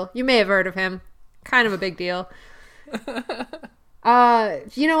Steel. You may have heard of him. Kind of a big deal.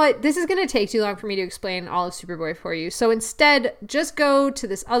 You know what? This is going to take too long for me to explain all of Superboy for you. So instead, just go to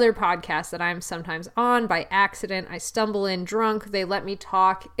this other podcast that I'm sometimes on by accident. I stumble in drunk. They let me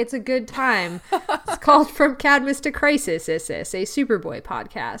talk. It's a good time. It's called From Cadmus to Crisis, a Superboy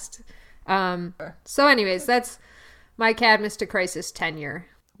podcast. So anyways, that's my Cadmus to Crisis tenure.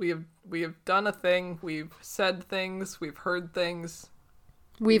 We have done a thing. We've said things. We've heard things.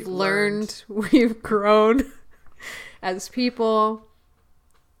 We've learned. We've grown as people.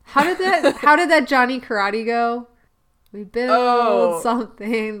 How did that Johnny Karate go? We build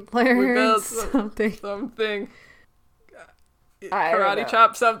something, learn something. Karate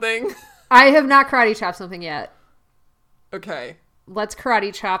chop something. I have not karate chopped something yet. Okay. Let's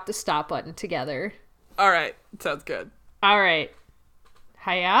karate chop the stop button together. All right. Sounds good. All right.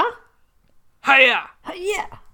 Hiya? Hiya! Hiya!